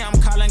the tree, I'm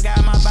calling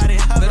God, my body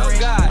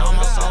hovering.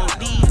 Almost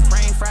OD,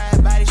 brain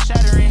fried, body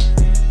shuddering.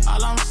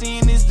 All I'm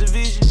seeing is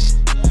division.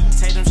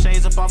 Take them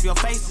shades up off your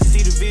face to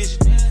see the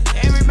vision.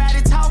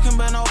 Everybody talking,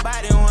 but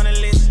nobody wanna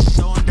listen.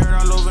 Throwing dirt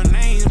all over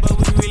names, but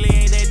we really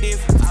ain't that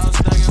different. I was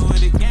stuck in with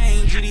the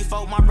game. GD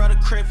folk, my brother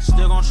Crip.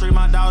 Still gon' treat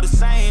my dog the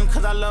same,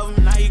 cause I love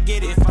him, now you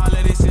get it. If all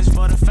of this is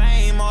for the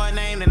fame or a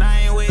name, then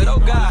I ain't with it.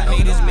 All I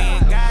need is me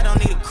and God, don't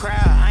need a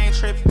crowd, I ain't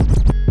tripping.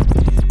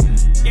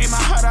 Gave my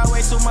heart out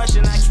way too much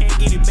and I can't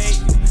get it back.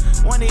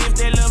 Wonder if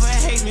they love or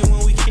hate me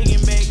when we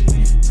kicking back.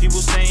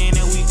 People saying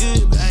that we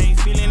good, but I ain't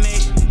feeling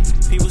that.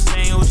 People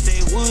saying wish they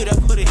would, I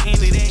put an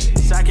end to that.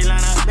 South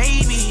Carolina,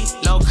 baby,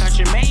 low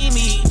country made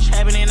me.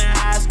 Trapping in a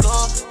high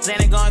school,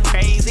 Xanny going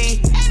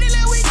crazy. And they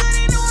let we good,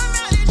 they know I'm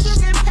out, that you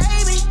can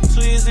pay me. 2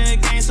 years in the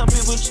game, some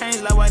people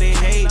change like why they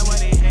hate me.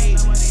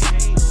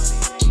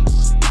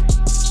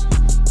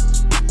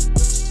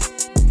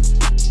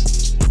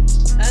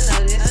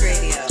 Unnoticed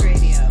Radio.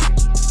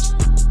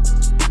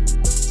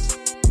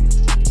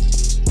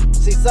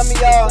 See, some of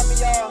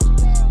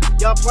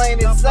y'all playing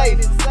it safe.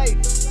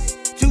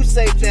 Too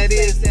safe, that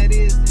is.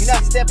 You're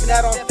not stepping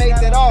out on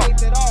faith at all.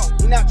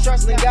 You're not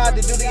trusting God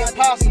to do the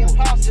impossible,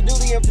 to do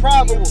the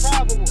improbable,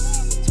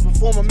 to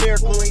perform a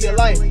miracle in your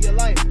life.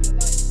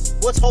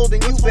 What's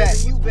holding you back?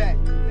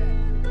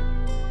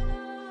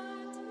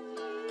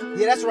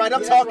 Yeah, that's right,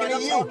 I'm talking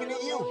to you.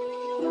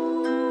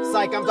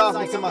 Psych, I'm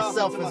talking to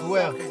myself as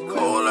well.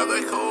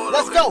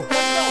 Let's go.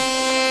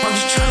 I'm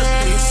just trying to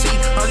play it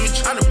safe. I'm just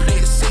trying to play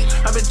it safe.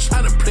 I've been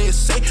trying to play it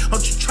safe. I'm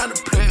just trying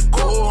to play it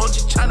cool. I'm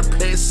just trying to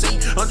play it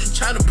safe. I'm just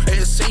trying to play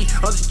it safe.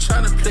 I'm just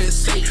trying to play it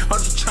safe. I'm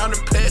just trying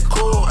to play it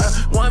cool.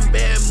 One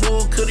bad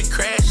move could've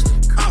crashed.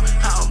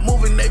 How I'm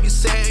moving, they be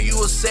saying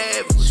you a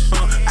savage.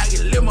 I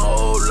can live my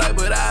whole life,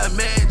 but I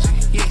imagine.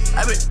 Yeah,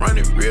 I been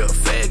running real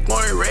fast,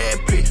 going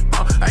rapid.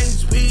 I ain't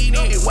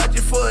speeding,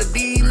 watching for a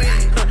demon.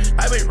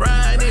 I been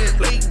riding,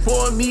 late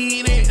for a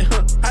meeting.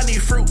 I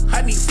need fruit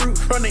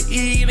from the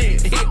eating.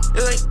 It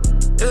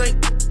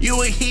ain't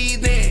you a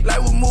heathen.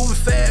 Like we moving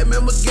fast,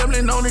 remember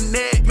gambling on the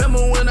net. Remember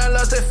when I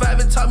lost that 5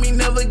 and taught me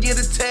never get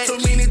attached. So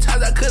many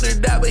times I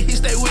could've died, but he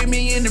stayed with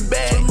me in the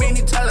bag. So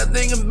many times I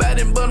think about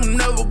it, but I'm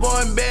never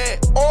going back.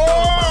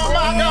 Oh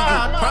my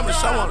God,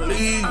 promise I won't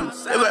leave you.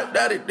 If I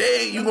die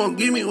today, you gon'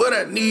 give me what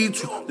I need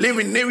to.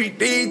 Living every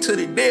day till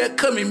the day I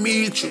come and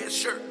meet you.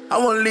 I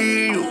won't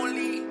leave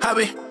you.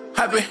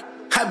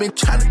 I've been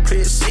trying to play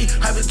it safe.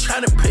 I've been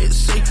trying to play it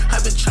safe.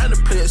 I've been trying to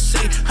play it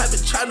safe. I've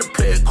been trying to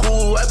play it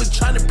cool. I've been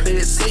trying to play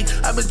it safe.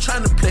 I've been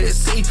trying to play it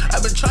safe.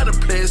 I've been trying to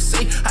play it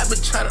safe. I've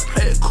been trying to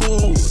play it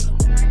cool.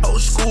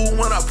 Old school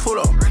when I pull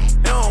up.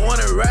 They don't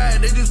wanna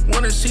ride, they just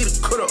wanna see the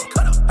cut up.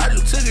 I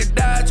just took a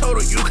dive, told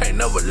her you can't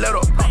never let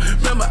up.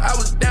 Remember, I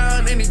was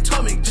down and he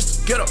told me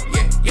just to get up.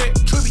 Yeah.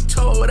 Truth be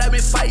told, I been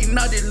fighting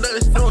all this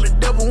lust. Know the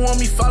devil want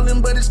me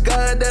falling, but it's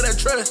God that I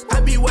trust. I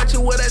be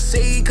watching what I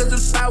say, cause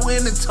it's power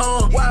in the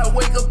tongue. Why I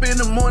wake up in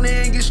the morning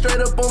and get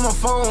straight up on my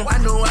phone. I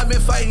know I've been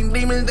fighting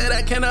demons that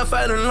I cannot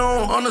fight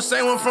alone. I'm the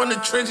same one from the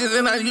trenches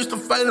and I used to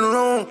fight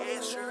alone.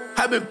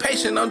 I've been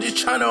patient, I'm just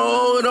trying to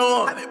hold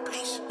on.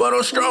 But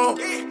I'm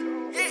strong.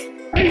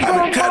 I've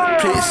been trying to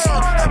play it safe.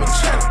 I've been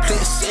trying to play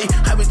it safe.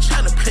 I've been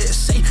trying to play it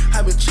safe.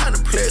 I've been trying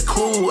to play it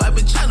cool. I've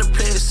been trying to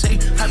play it safe.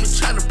 I've been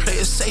trying to play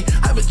it safe.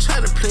 I've been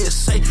trying to play it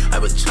safe.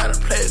 I've been trying to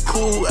play it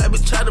cool. I've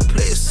been trying to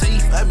play it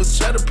safe. I've been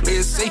trying to play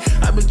it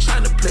safe. I've been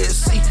trying to play it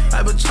safe.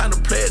 I've been trying to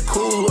play it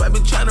cool. I've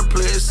been trying to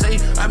play it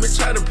safe. I've been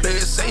trying to play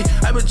it safe.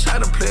 I've been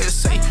trying to play it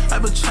safe.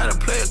 I've been trying to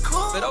play it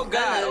cool. But oh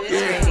God,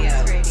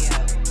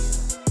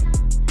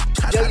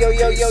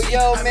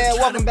 Yo, man,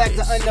 welcome back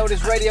to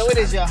Unnoticed Radio. It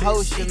is your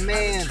host, your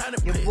man,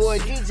 your boy,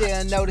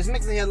 DJ-Unnoticed,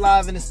 mixing here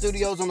live in the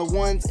studios on the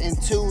 1s and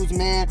 2s,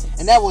 man.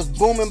 And that was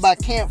Booming by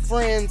Camp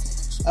Friends.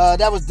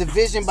 That was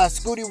Division by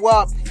Scooty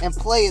Wop and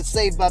Play It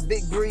Safe by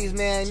Big Breeze,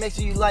 man. Make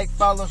sure you like,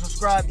 follow,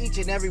 subscribe each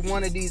and every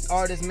one of these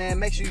artists, man.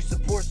 Make sure you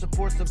support,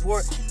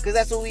 because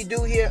that's what we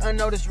do here,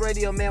 Unnoticed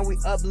Radio, man. We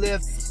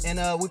uplift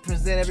and we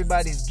present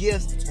everybody's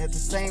gifts. And at the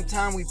same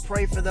time, we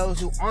pray for those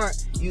who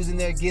aren't using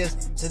their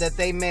gifts so that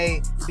they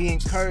may be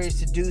encouraged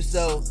to do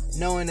so,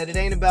 knowing that it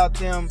ain't about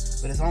them,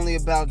 but it's only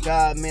about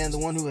God, man, the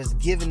one who has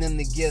given them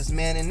the gifts,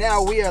 man. And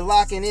now we are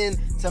locking in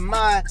to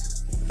my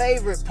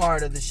favorite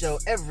part of the show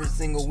every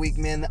single week,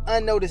 man. The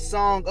Unnoticed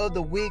Song of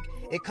the Week.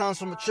 It comes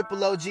from a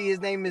triple OG. His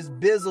name is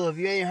Bizzle. If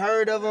you ain't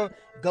heard of him,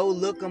 go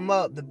look him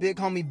up. The big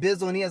homie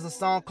Bizzle, and he has a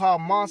song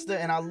called Monster.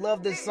 And I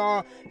love this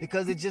song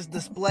because it just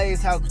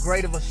displays how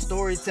great of a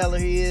storyteller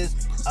he is.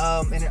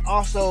 And it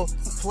also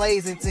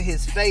plays into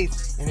his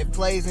faith, and it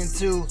plays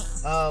into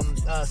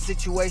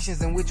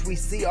situations in which we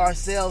see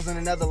ourselves in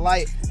another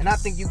light. And I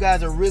think you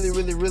guys are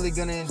really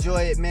gonna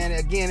enjoy it, man.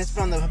 Again, it's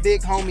from the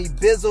big homie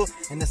Bizzle,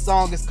 and the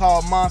song is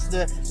called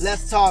Monster.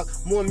 Let's talk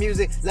more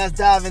music. Let's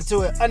dive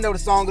into it. I know the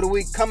song of the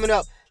week coming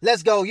up.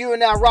 Let's go. You are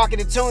now rocking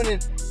and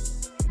tuning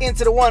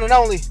into the one and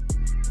only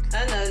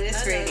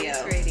Unnoticed Radio.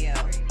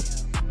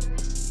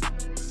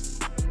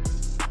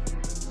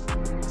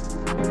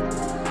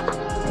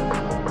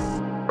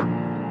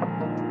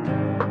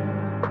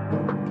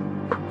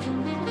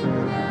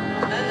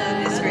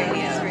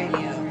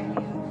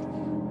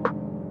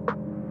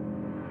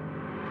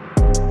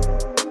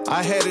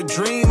 I had a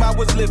dream I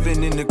was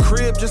living in a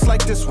crib just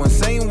like this one.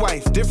 Same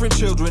wife, different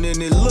children,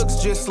 and it looks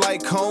just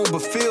like home,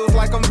 but feels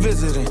like I'm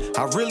visiting.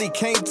 I really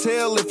can't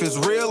tell if it's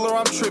real or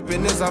I'm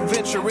tripping. As I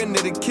venture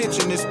into the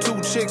kitchen, there's two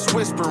chicks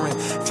whispering.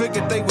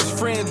 Figured they was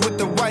friends with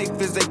the wife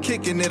as they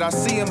kicking it. I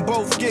see them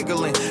both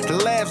giggling.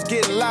 The laughs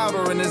getting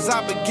louder, and as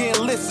I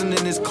begin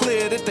listening, it's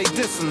clear that they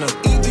dissing them.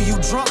 Either you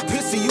drunk,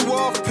 pissing you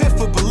off,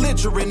 piff or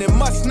belligerent, and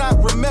must not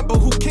remember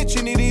who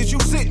kitchen it is you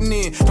sitting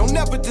in. Don't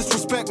never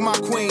disrespect my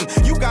queen.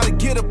 You gotta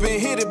get up and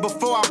hit it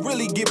before I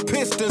really get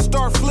pissed and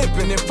start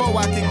flipping. And before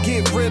I can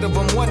get rid of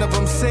them, one of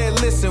them said,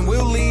 listen,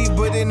 we'll leave,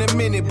 but in a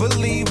minute,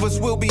 believe us,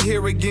 we'll be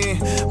here again.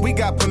 We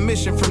got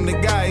permission from the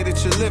guy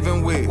that you're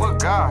living with. What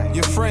guy?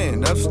 Your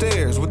friend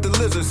upstairs with the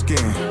lizard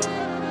skin.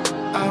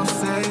 I'll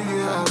save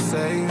you, I'll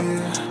save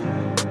you.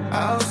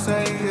 I'll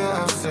save you,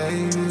 I'll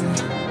save you.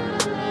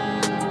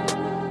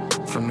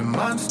 From the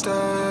monster.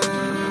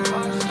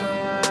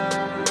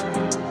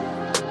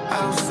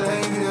 I'll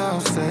save you, I'll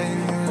save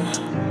you.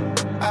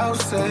 I'll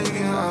save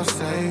you, I'll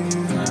save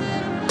you.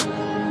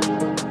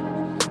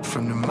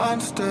 From the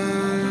monster.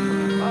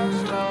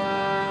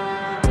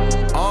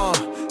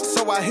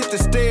 So I hit the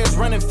stairs,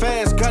 running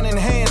fast, gun in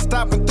hand,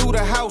 stopping through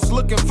the house,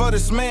 looking for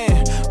this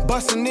man.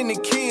 Busting in the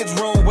kids'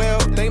 room, well,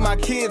 they my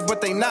kids,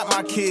 but they not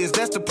my kids.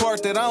 That's the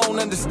part that I don't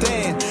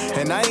understand.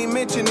 And I ain't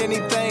mentioned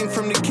anything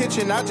from the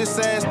kitchen. I just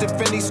asked if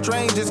any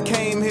strangers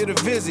came here to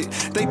visit.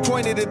 They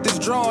pointed at this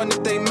drawing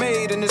that they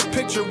made, and this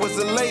picture was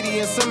a lady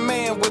and some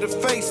man with a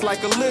face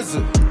like a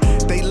lizard.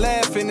 They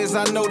laughing as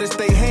I notice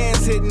they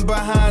hands hidden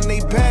behind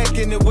they back,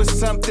 and it was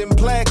something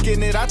black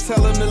in it. I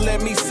tell them to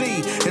let me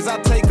see. As I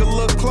take a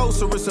look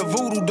closer, it's a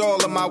voodoo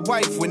doll of my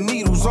wife with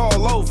needles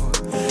all over.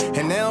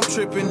 And now I'm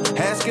tripping,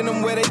 asking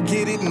them where they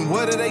get it and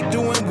what are they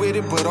doing with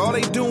it, but all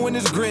they doing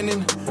is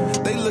grinning.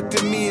 They looked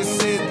at me and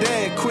said,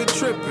 Dad, quit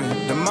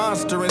tripping. The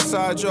monster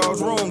inside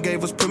y'all's room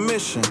gave us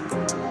permission.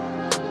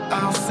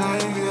 I'll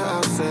save you,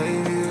 I'll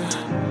save you.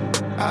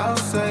 I'll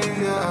save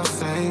you, I'll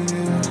save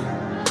you.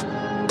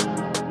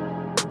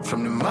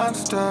 From the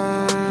monster.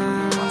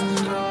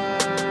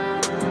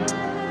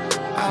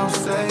 I'll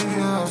save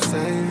you, I'll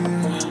save you.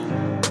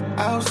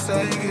 I'll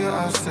save you,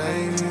 I'll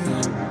save you.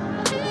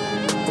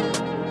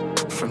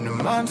 From the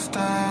monster.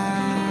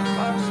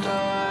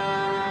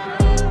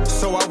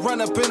 So I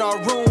run up in our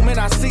room and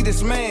I see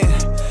this man.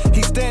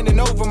 He's standing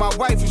over my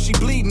wife and she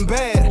bleeding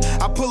bad.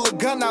 I pull a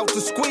gun out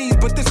to squeeze,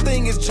 but this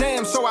thing is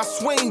jammed. So I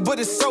swing, but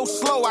it's so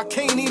slow I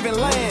can't even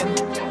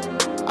land.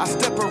 I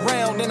step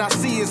around and I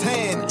see his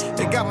hand.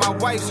 It got my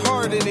wife's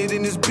heart in it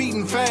and it's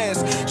beating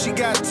fast. She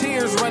got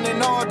tears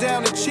running all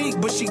down the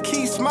cheek, but she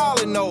keeps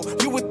smiling though.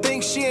 You would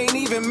think she ain't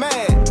even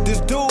mad.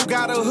 This dude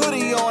got a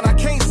hoodie on, I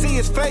can't see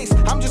his face.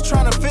 I'm just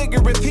trying to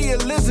figure if he a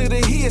lizard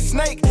or he a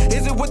snake.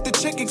 Is it what the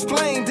chick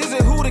explained? Is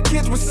it who the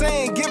kids were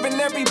saying? Giving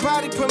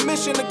everybody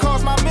permission to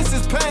cause my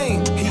missus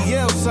pain. He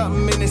yelled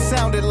something and it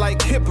sounded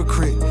like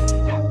hypocrite.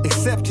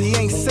 Except he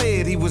ain't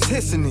say it, he was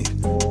hissing it.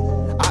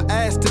 I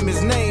asked him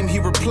his name, he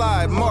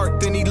replied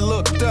Mark. Then he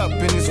looked up,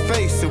 in his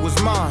face, it was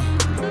mine.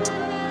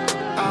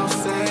 I'll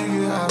save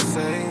you, I'll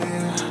save you.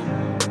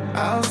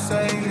 I'll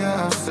save you,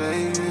 I'll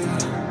save you.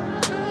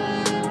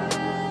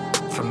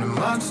 From the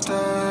monster.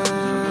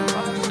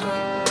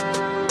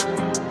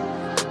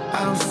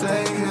 I'll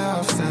save you,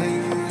 I'll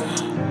save you.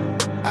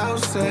 I'll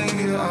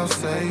save you, I'll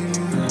save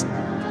you.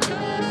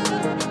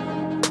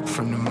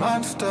 From the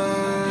monster.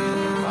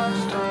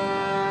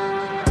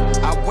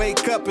 I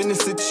wake up and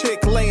it's a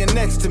chick laying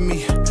next to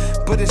me,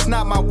 but it's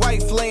not my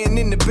wife laying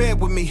in the bed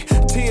with me.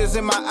 Tears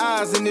in my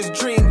eyes and this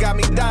dream got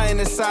me dying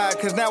inside,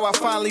 cause now I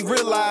finally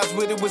realized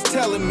what it was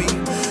telling me.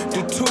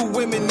 The two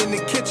women in the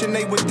kitchen,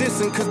 they were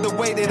dissing, cause the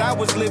way that I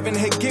was living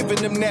had given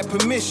them that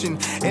permission.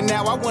 And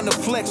now I wanna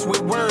flex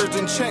with words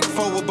and check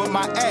forward, but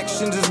my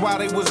actions is why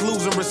they was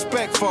losing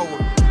respect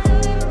forward.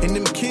 And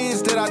them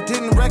kids that I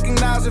didn't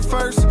recognize at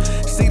first,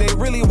 see, they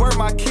really were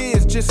my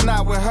kids, just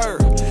not with her.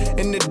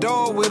 And the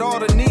doll with all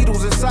the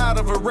needles inside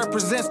of her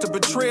represents the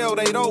betrayal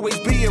they'd always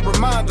be a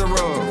reminder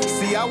of.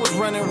 See, I was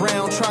running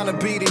around trying to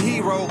be the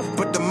hero,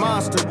 but the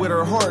monster with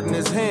her heart in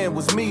his hand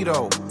was me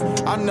though.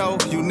 I know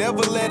you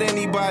never let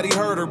anybody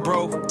hurt her,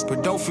 bro,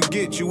 but don't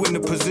forget you in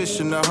the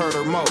position to hurt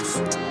her most.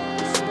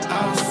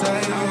 I'll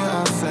save you,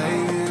 I'll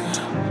save you.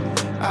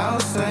 I'll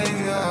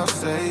save you, I'll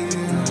save you.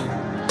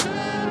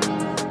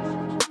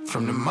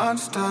 From the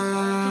monster.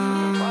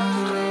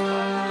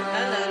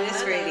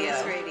 Unnoticed Radio.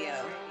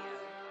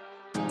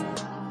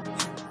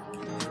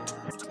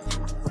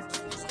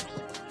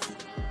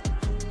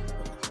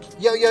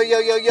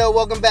 Yo,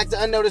 welcome back to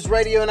Unnoticed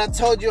Radio. And I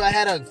told you I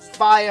had a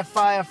fire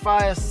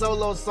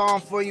solo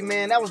song for you,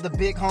 man. That was the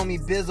big homie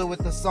Bizzle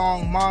with the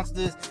song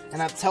Monsters.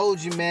 And I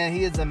told you, man,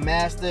 he is a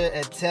master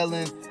at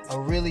telling a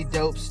really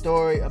dope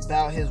story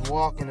about his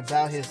walk and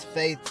about his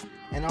faith,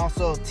 and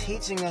also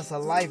teaching us a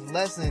life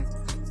lesson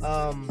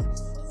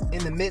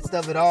in the midst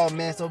of it all,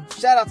 man. So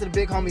shout out to the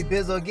big homie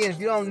Bizzle. Again, if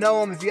you don't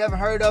know him, if you haven't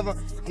heard of him,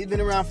 he's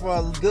been around for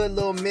a good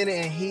little minute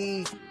and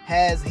he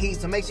has heat.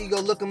 So make sure you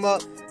go look him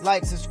up,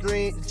 like,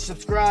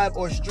 subscribe,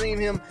 or stream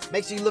him.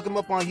 Make sure you look him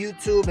up on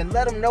YouTube and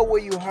let him know where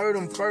you heard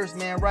him first,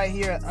 man, right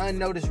here at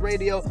Unnoticed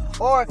Radio.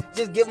 Or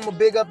just give him a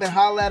big up and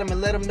holler at him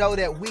and let him know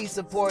that we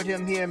support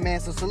him here, man.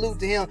 So salute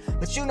to him.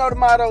 But you know the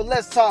motto,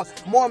 let's talk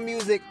more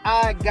music.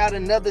 I got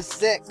another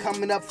set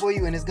coming up for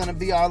you, and it's going to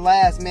be our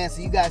last, man.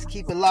 So you guys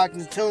keep it locked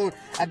and tuned.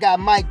 I got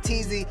Mike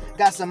Teasy,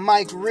 got some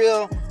Mike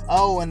Real.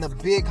 Oh, and the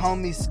big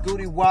homie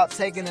Scooty Wop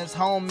taking us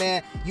home,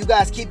 man. You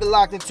guys keep it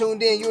locked and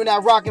tuned in. You and I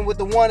rocking with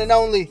the one and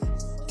only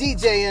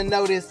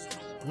DJ-Unnoticed,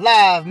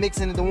 live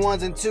mixing the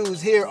ones and twos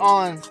here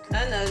on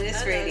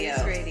Unnoticed Radio.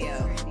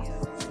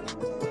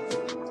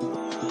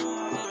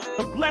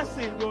 The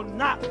blessing will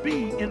not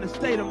be in the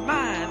state of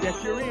mind that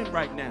you're in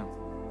right now.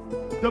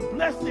 The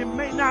blessing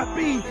may not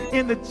be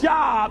in the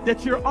job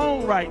that you're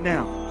on right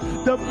now.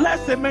 The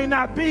blessing may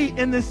not be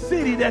in the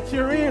city that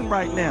you're in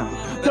right now.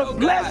 The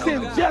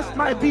blessing just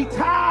might be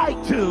tied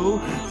to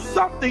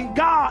something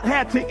God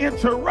had to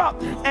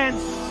interrupt and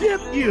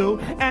shift you.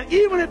 And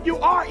even if you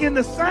are in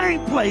the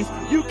same place,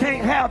 you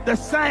can't have the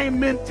same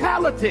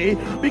mentality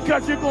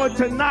because you're going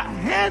to not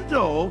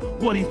handle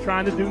what he's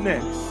trying to do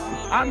next.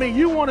 I mean,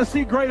 you want to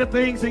see greater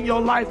things in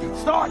your life,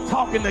 start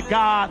talking to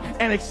God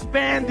and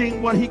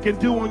expanding what he can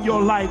do in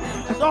your life.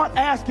 Start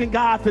asking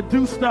God to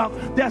do stuff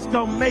that's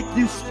going to make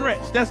you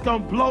stretch, that's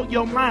going to blow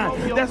your mind,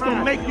 that's going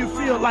to make you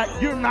feel like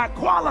you're not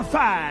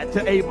qualified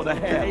to able to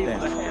have that.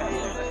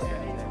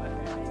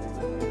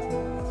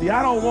 See,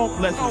 I don't want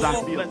blessings I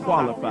feel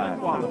qualified.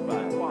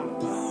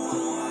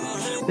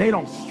 They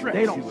don't stretch.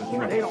 Unnoticed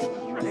Radio.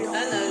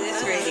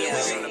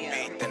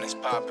 Then it's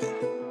popping.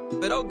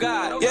 But oh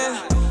God,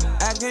 yeah.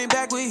 I came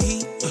back with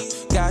heat,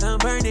 got them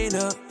burning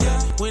up, yeah.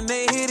 When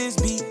they hit this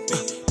beat,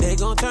 they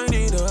gon' turn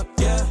it up,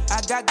 yeah. I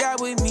got God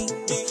with me,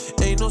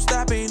 ain't no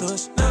stopping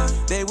us, nah.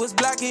 They was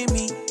blocking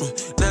me,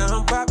 now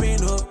I'm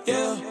popping up,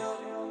 yeah.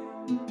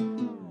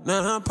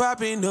 Now I'm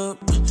popping up,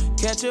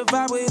 catch a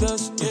vibe with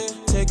us, yeah.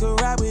 Take a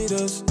ride with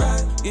us,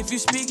 right. If you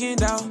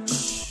speaking out,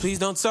 please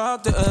don't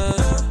talk to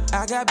us.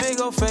 I got big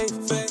old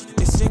faith,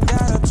 it's in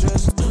God I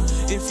trust.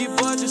 If you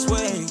bored, just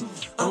wait,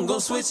 I'm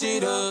gon' switch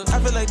it up. I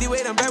feel like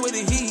D-Wade, I'm back with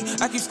the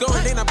heat. I keep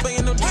scoring, they not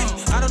playing no D.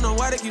 I don't know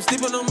why they keep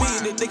sleeping on me.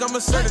 They think I'm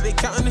a starter, they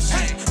counting the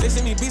sheet. They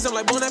send me beats, I'm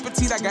like bon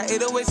appetit. I got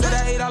 808s that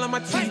I ate all of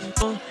my teeth.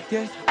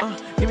 Give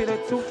me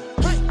that too.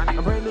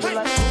 I'm brand new to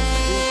life.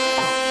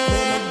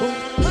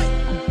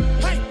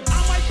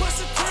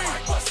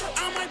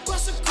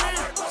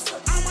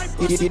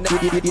 You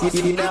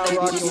now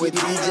rocking with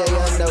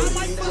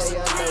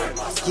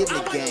DJ-Unnoticed. Get in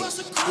the game.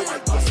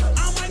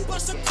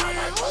 bust a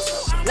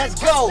crown. Let's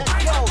go.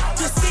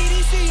 The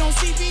CDC on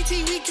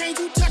CPT, we can't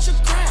do touch a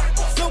crowd.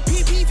 No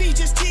PPV,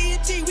 just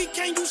TNT, we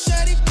can't do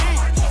shut it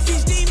down.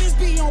 These demons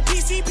be on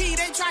PCP,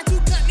 they try to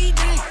cut me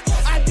down.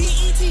 I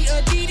BET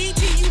or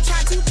DDT, you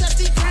try to touch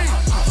the ground.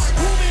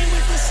 Woman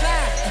with the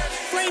slide,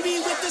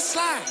 Flamey with the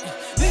slide,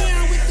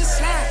 Leon with the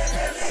slide,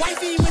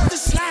 Wifey with the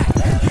slide.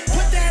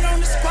 Put that on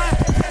the spot.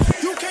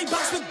 You can't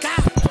box with God.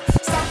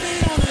 Stop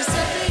it on the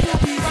surface, you'll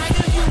be right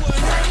if you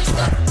were nervous.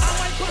 I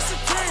might bust a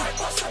crown.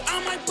 I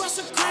might bust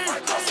a crown.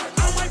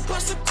 I might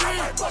bust a crown.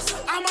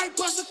 I might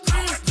bust a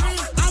crown.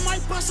 I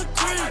might bust a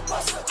crown.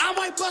 I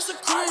might bust a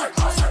crown.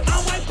 I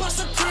might bust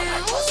a crown.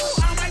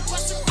 I might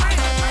bust a crown.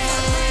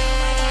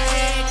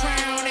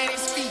 Crown at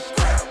his feet.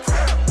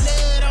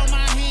 Blood on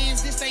my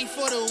hands, this ain't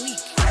for the weak.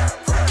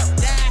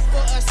 Die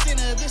for a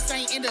sinner, this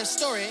ain't in the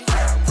story.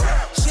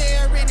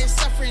 Share in his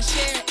suffering,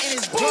 share in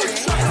his glory.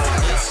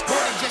 More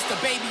than just a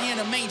baby in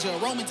a manger.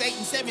 Romans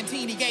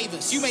 8:17 he gave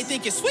us. You may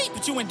think it's sweet,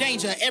 but you in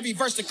danger. Every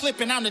verse to clip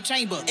and I'm the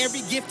chamber.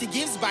 Every gift he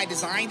gives by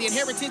design. The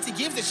inheritance he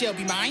gives, it shall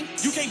be mine.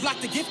 You can't block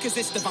the gift cause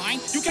it's divine.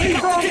 You can't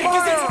block the gift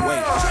cause it's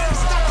divine. Trying to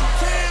stop the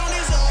crown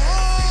is a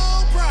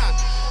whole prop.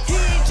 He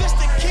ain't just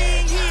a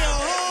king, he a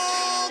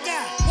whole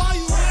guy. While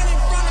you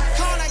running from the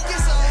car like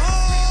it's a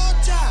whole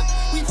job.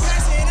 We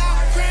passing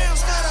out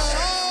crowns for the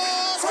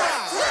whole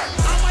squad.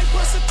 I might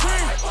bust a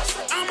crown.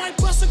 I might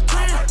bust a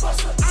crown.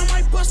 I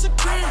might bust a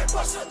crown.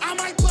 I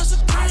might bust a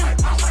crown.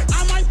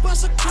 I might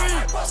bust a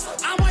crown.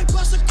 I might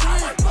bust a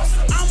crown.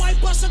 I might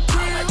bust a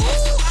crown.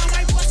 I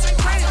might bust a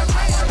crown.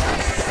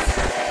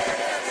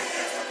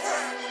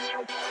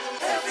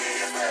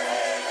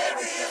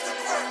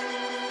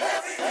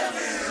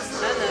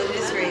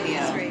 Unnoticed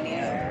Radio.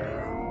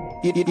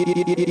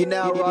 You're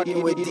now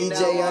rocking with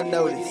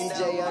DJ-Unnoticed.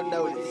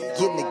 DJ-Unnoticed.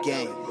 Get in the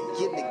game.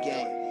 Get in the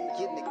game.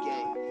 Get in the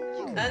game.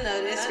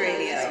 Unnoticed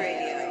Radio.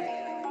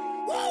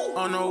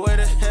 On the way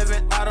to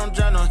heaven, I don't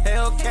drive no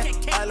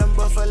Hellcat. Island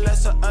but for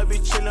lesser, I be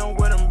chillin'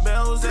 with them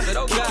bells at. Kick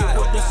it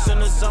with the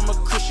sinners, I'm a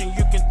Christian,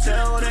 you can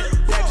tell that.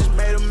 That just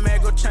made a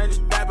man go change his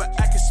diaper,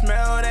 I can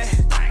smell that.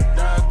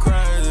 Die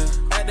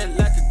crazy, acting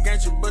like a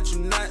gangster, but you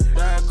not.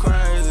 Die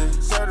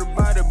crazy,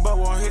 certified but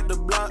won't hit the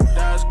block.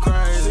 That's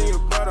crazy. See your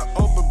brother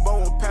open, but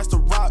won't pass the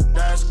rock.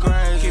 That's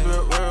crazy. Keep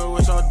it real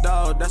with your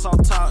dog, that's all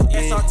talk.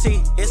 Yeah.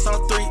 SRT, it's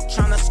on 3,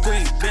 tryna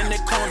squeeze. Bend the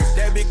corner,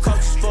 they be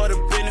coaches for the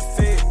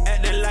benefit.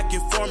 Acting like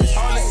you for me.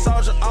 All the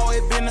soldier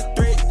always been a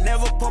threat,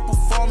 never put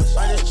performance.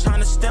 I just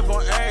tryna step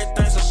on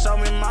everything, so show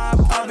me my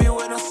I be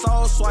with a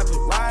soul swiping,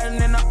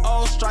 riding in the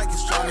old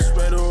strikers, tryna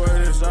spread the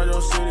word inside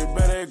your city,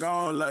 bet they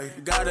gon' like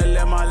it. Gotta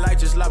let my light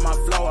just like my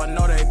flow, I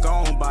know they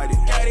gon' bite it.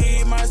 Gotta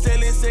eat my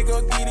silly sick,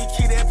 go get it,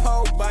 keep that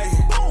pole bite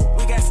it.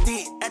 We got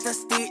stick, at the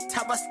stick,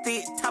 top of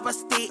stick, top of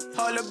stick.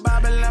 Hold the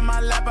Bible in my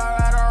lap, I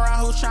ride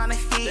around, who tryna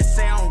hit? They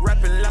say I'm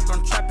rapping like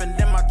I'm trapping,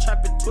 then my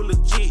trapping too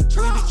legit.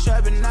 We be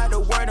trapping, not the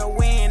word of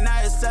win,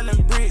 now it's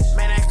selling bricks.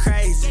 Man, that's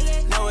crazy.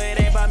 No, it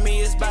ain't by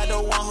me, it's by the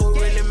one who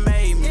really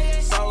made me.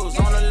 Souls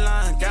on the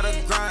line, gotta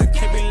grind,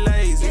 can't be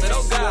lazy.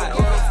 Oh God,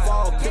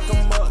 fall, pick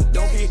 'em up,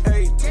 don't be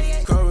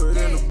hating. Covered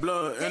in the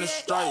blood, in the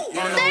stripe.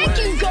 Thank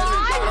you, God.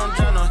 I don't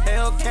drive no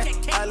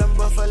Hellcat. Island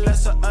but for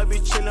lesser, I be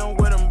chillin'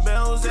 with them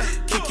bells at.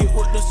 Kick it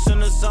with the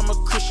sinners, I'm a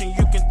Christian,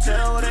 you can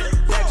tell that.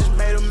 That just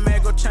made a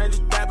man go change his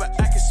diaper,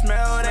 I can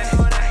smell that.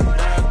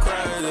 That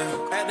crazy,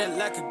 acting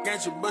like a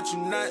gangster, but you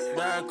not.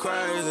 That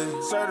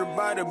crazy,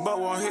 certified but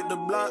won't hit the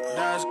block.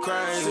 That's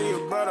crazy. See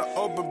your brother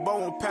open, but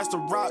won't pass the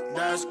rock.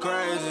 That's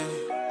crazy.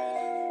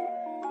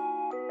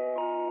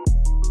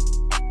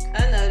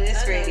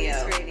 Unnoticed Radio.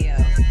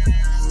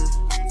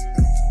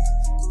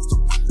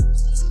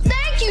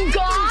 Thank you,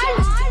 God.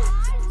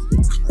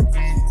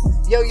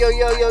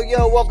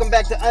 Yo, welcome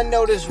back to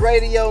Unnoticed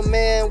Radio,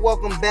 man.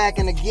 Welcome back.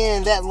 And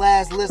again, that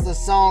last list of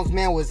songs,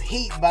 man, was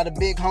Heat by the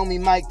big homie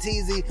Mike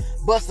Teasy,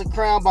 Bust a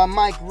Crown by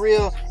Mike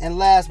Real, and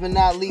last but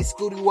not least,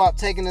 Scooty Wop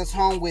taking us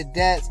home with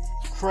That's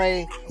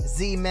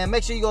Crazy, man.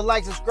 Make sure you go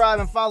like,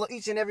 subscribe, and follow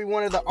each and every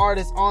one of the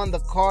artists on the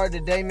card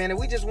today, man. And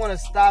we just want to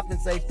stop and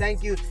say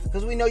thank you,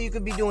 because we know you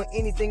could be doing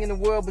anything in the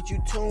world, but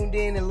you tuned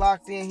in and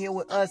locked in here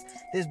with us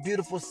this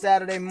beautiful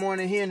Saturday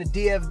morning here in the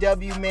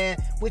DFW, man,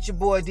 with your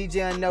boy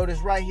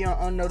DJ-Unnoticed right here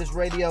on Unnoticed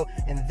Radio.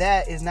 And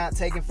that is not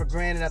taken for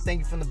granted. I thank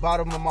you from the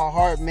bottom of my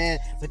heart, man.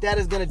 But that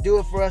is going to do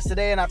it for us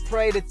today, and I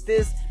pray that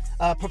this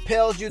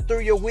propels you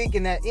through your week,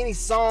 and that any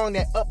song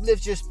that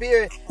uplifts your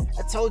spirit.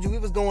 I told you we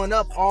was going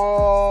up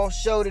all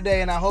show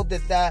today, and I hope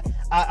that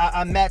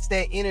I matched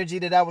that energy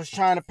that I was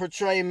trying to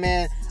portray,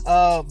 man.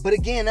 But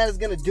again, that is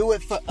going to do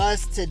it for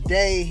us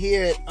today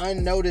here at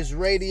Unnoticed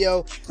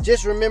Radio.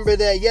 Just remember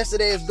that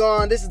yesterday is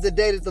gone. This is the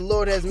day that the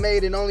Lord has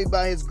made, and only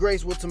by his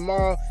grace will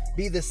tomorrow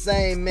be the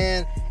same,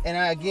 man. And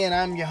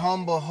I'm your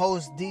humble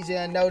host,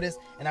 DJ-Unnoticed,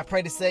 and I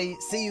pray to see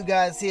you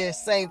guys here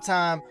same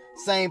time,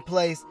 same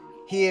place,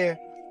 here,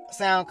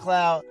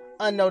 SoundCloud,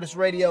 Unnoticed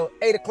Radio,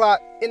 8 o'clock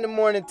in the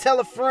morning. Tell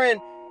a friend.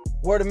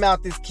 Word of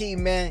mouth is key,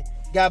 man.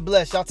 God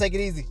bless. Y'all take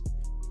it easy.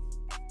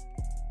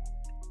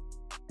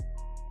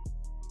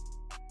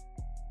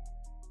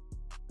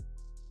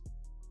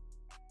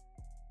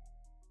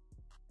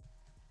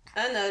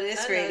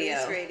 Unnoticed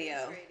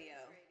Radio.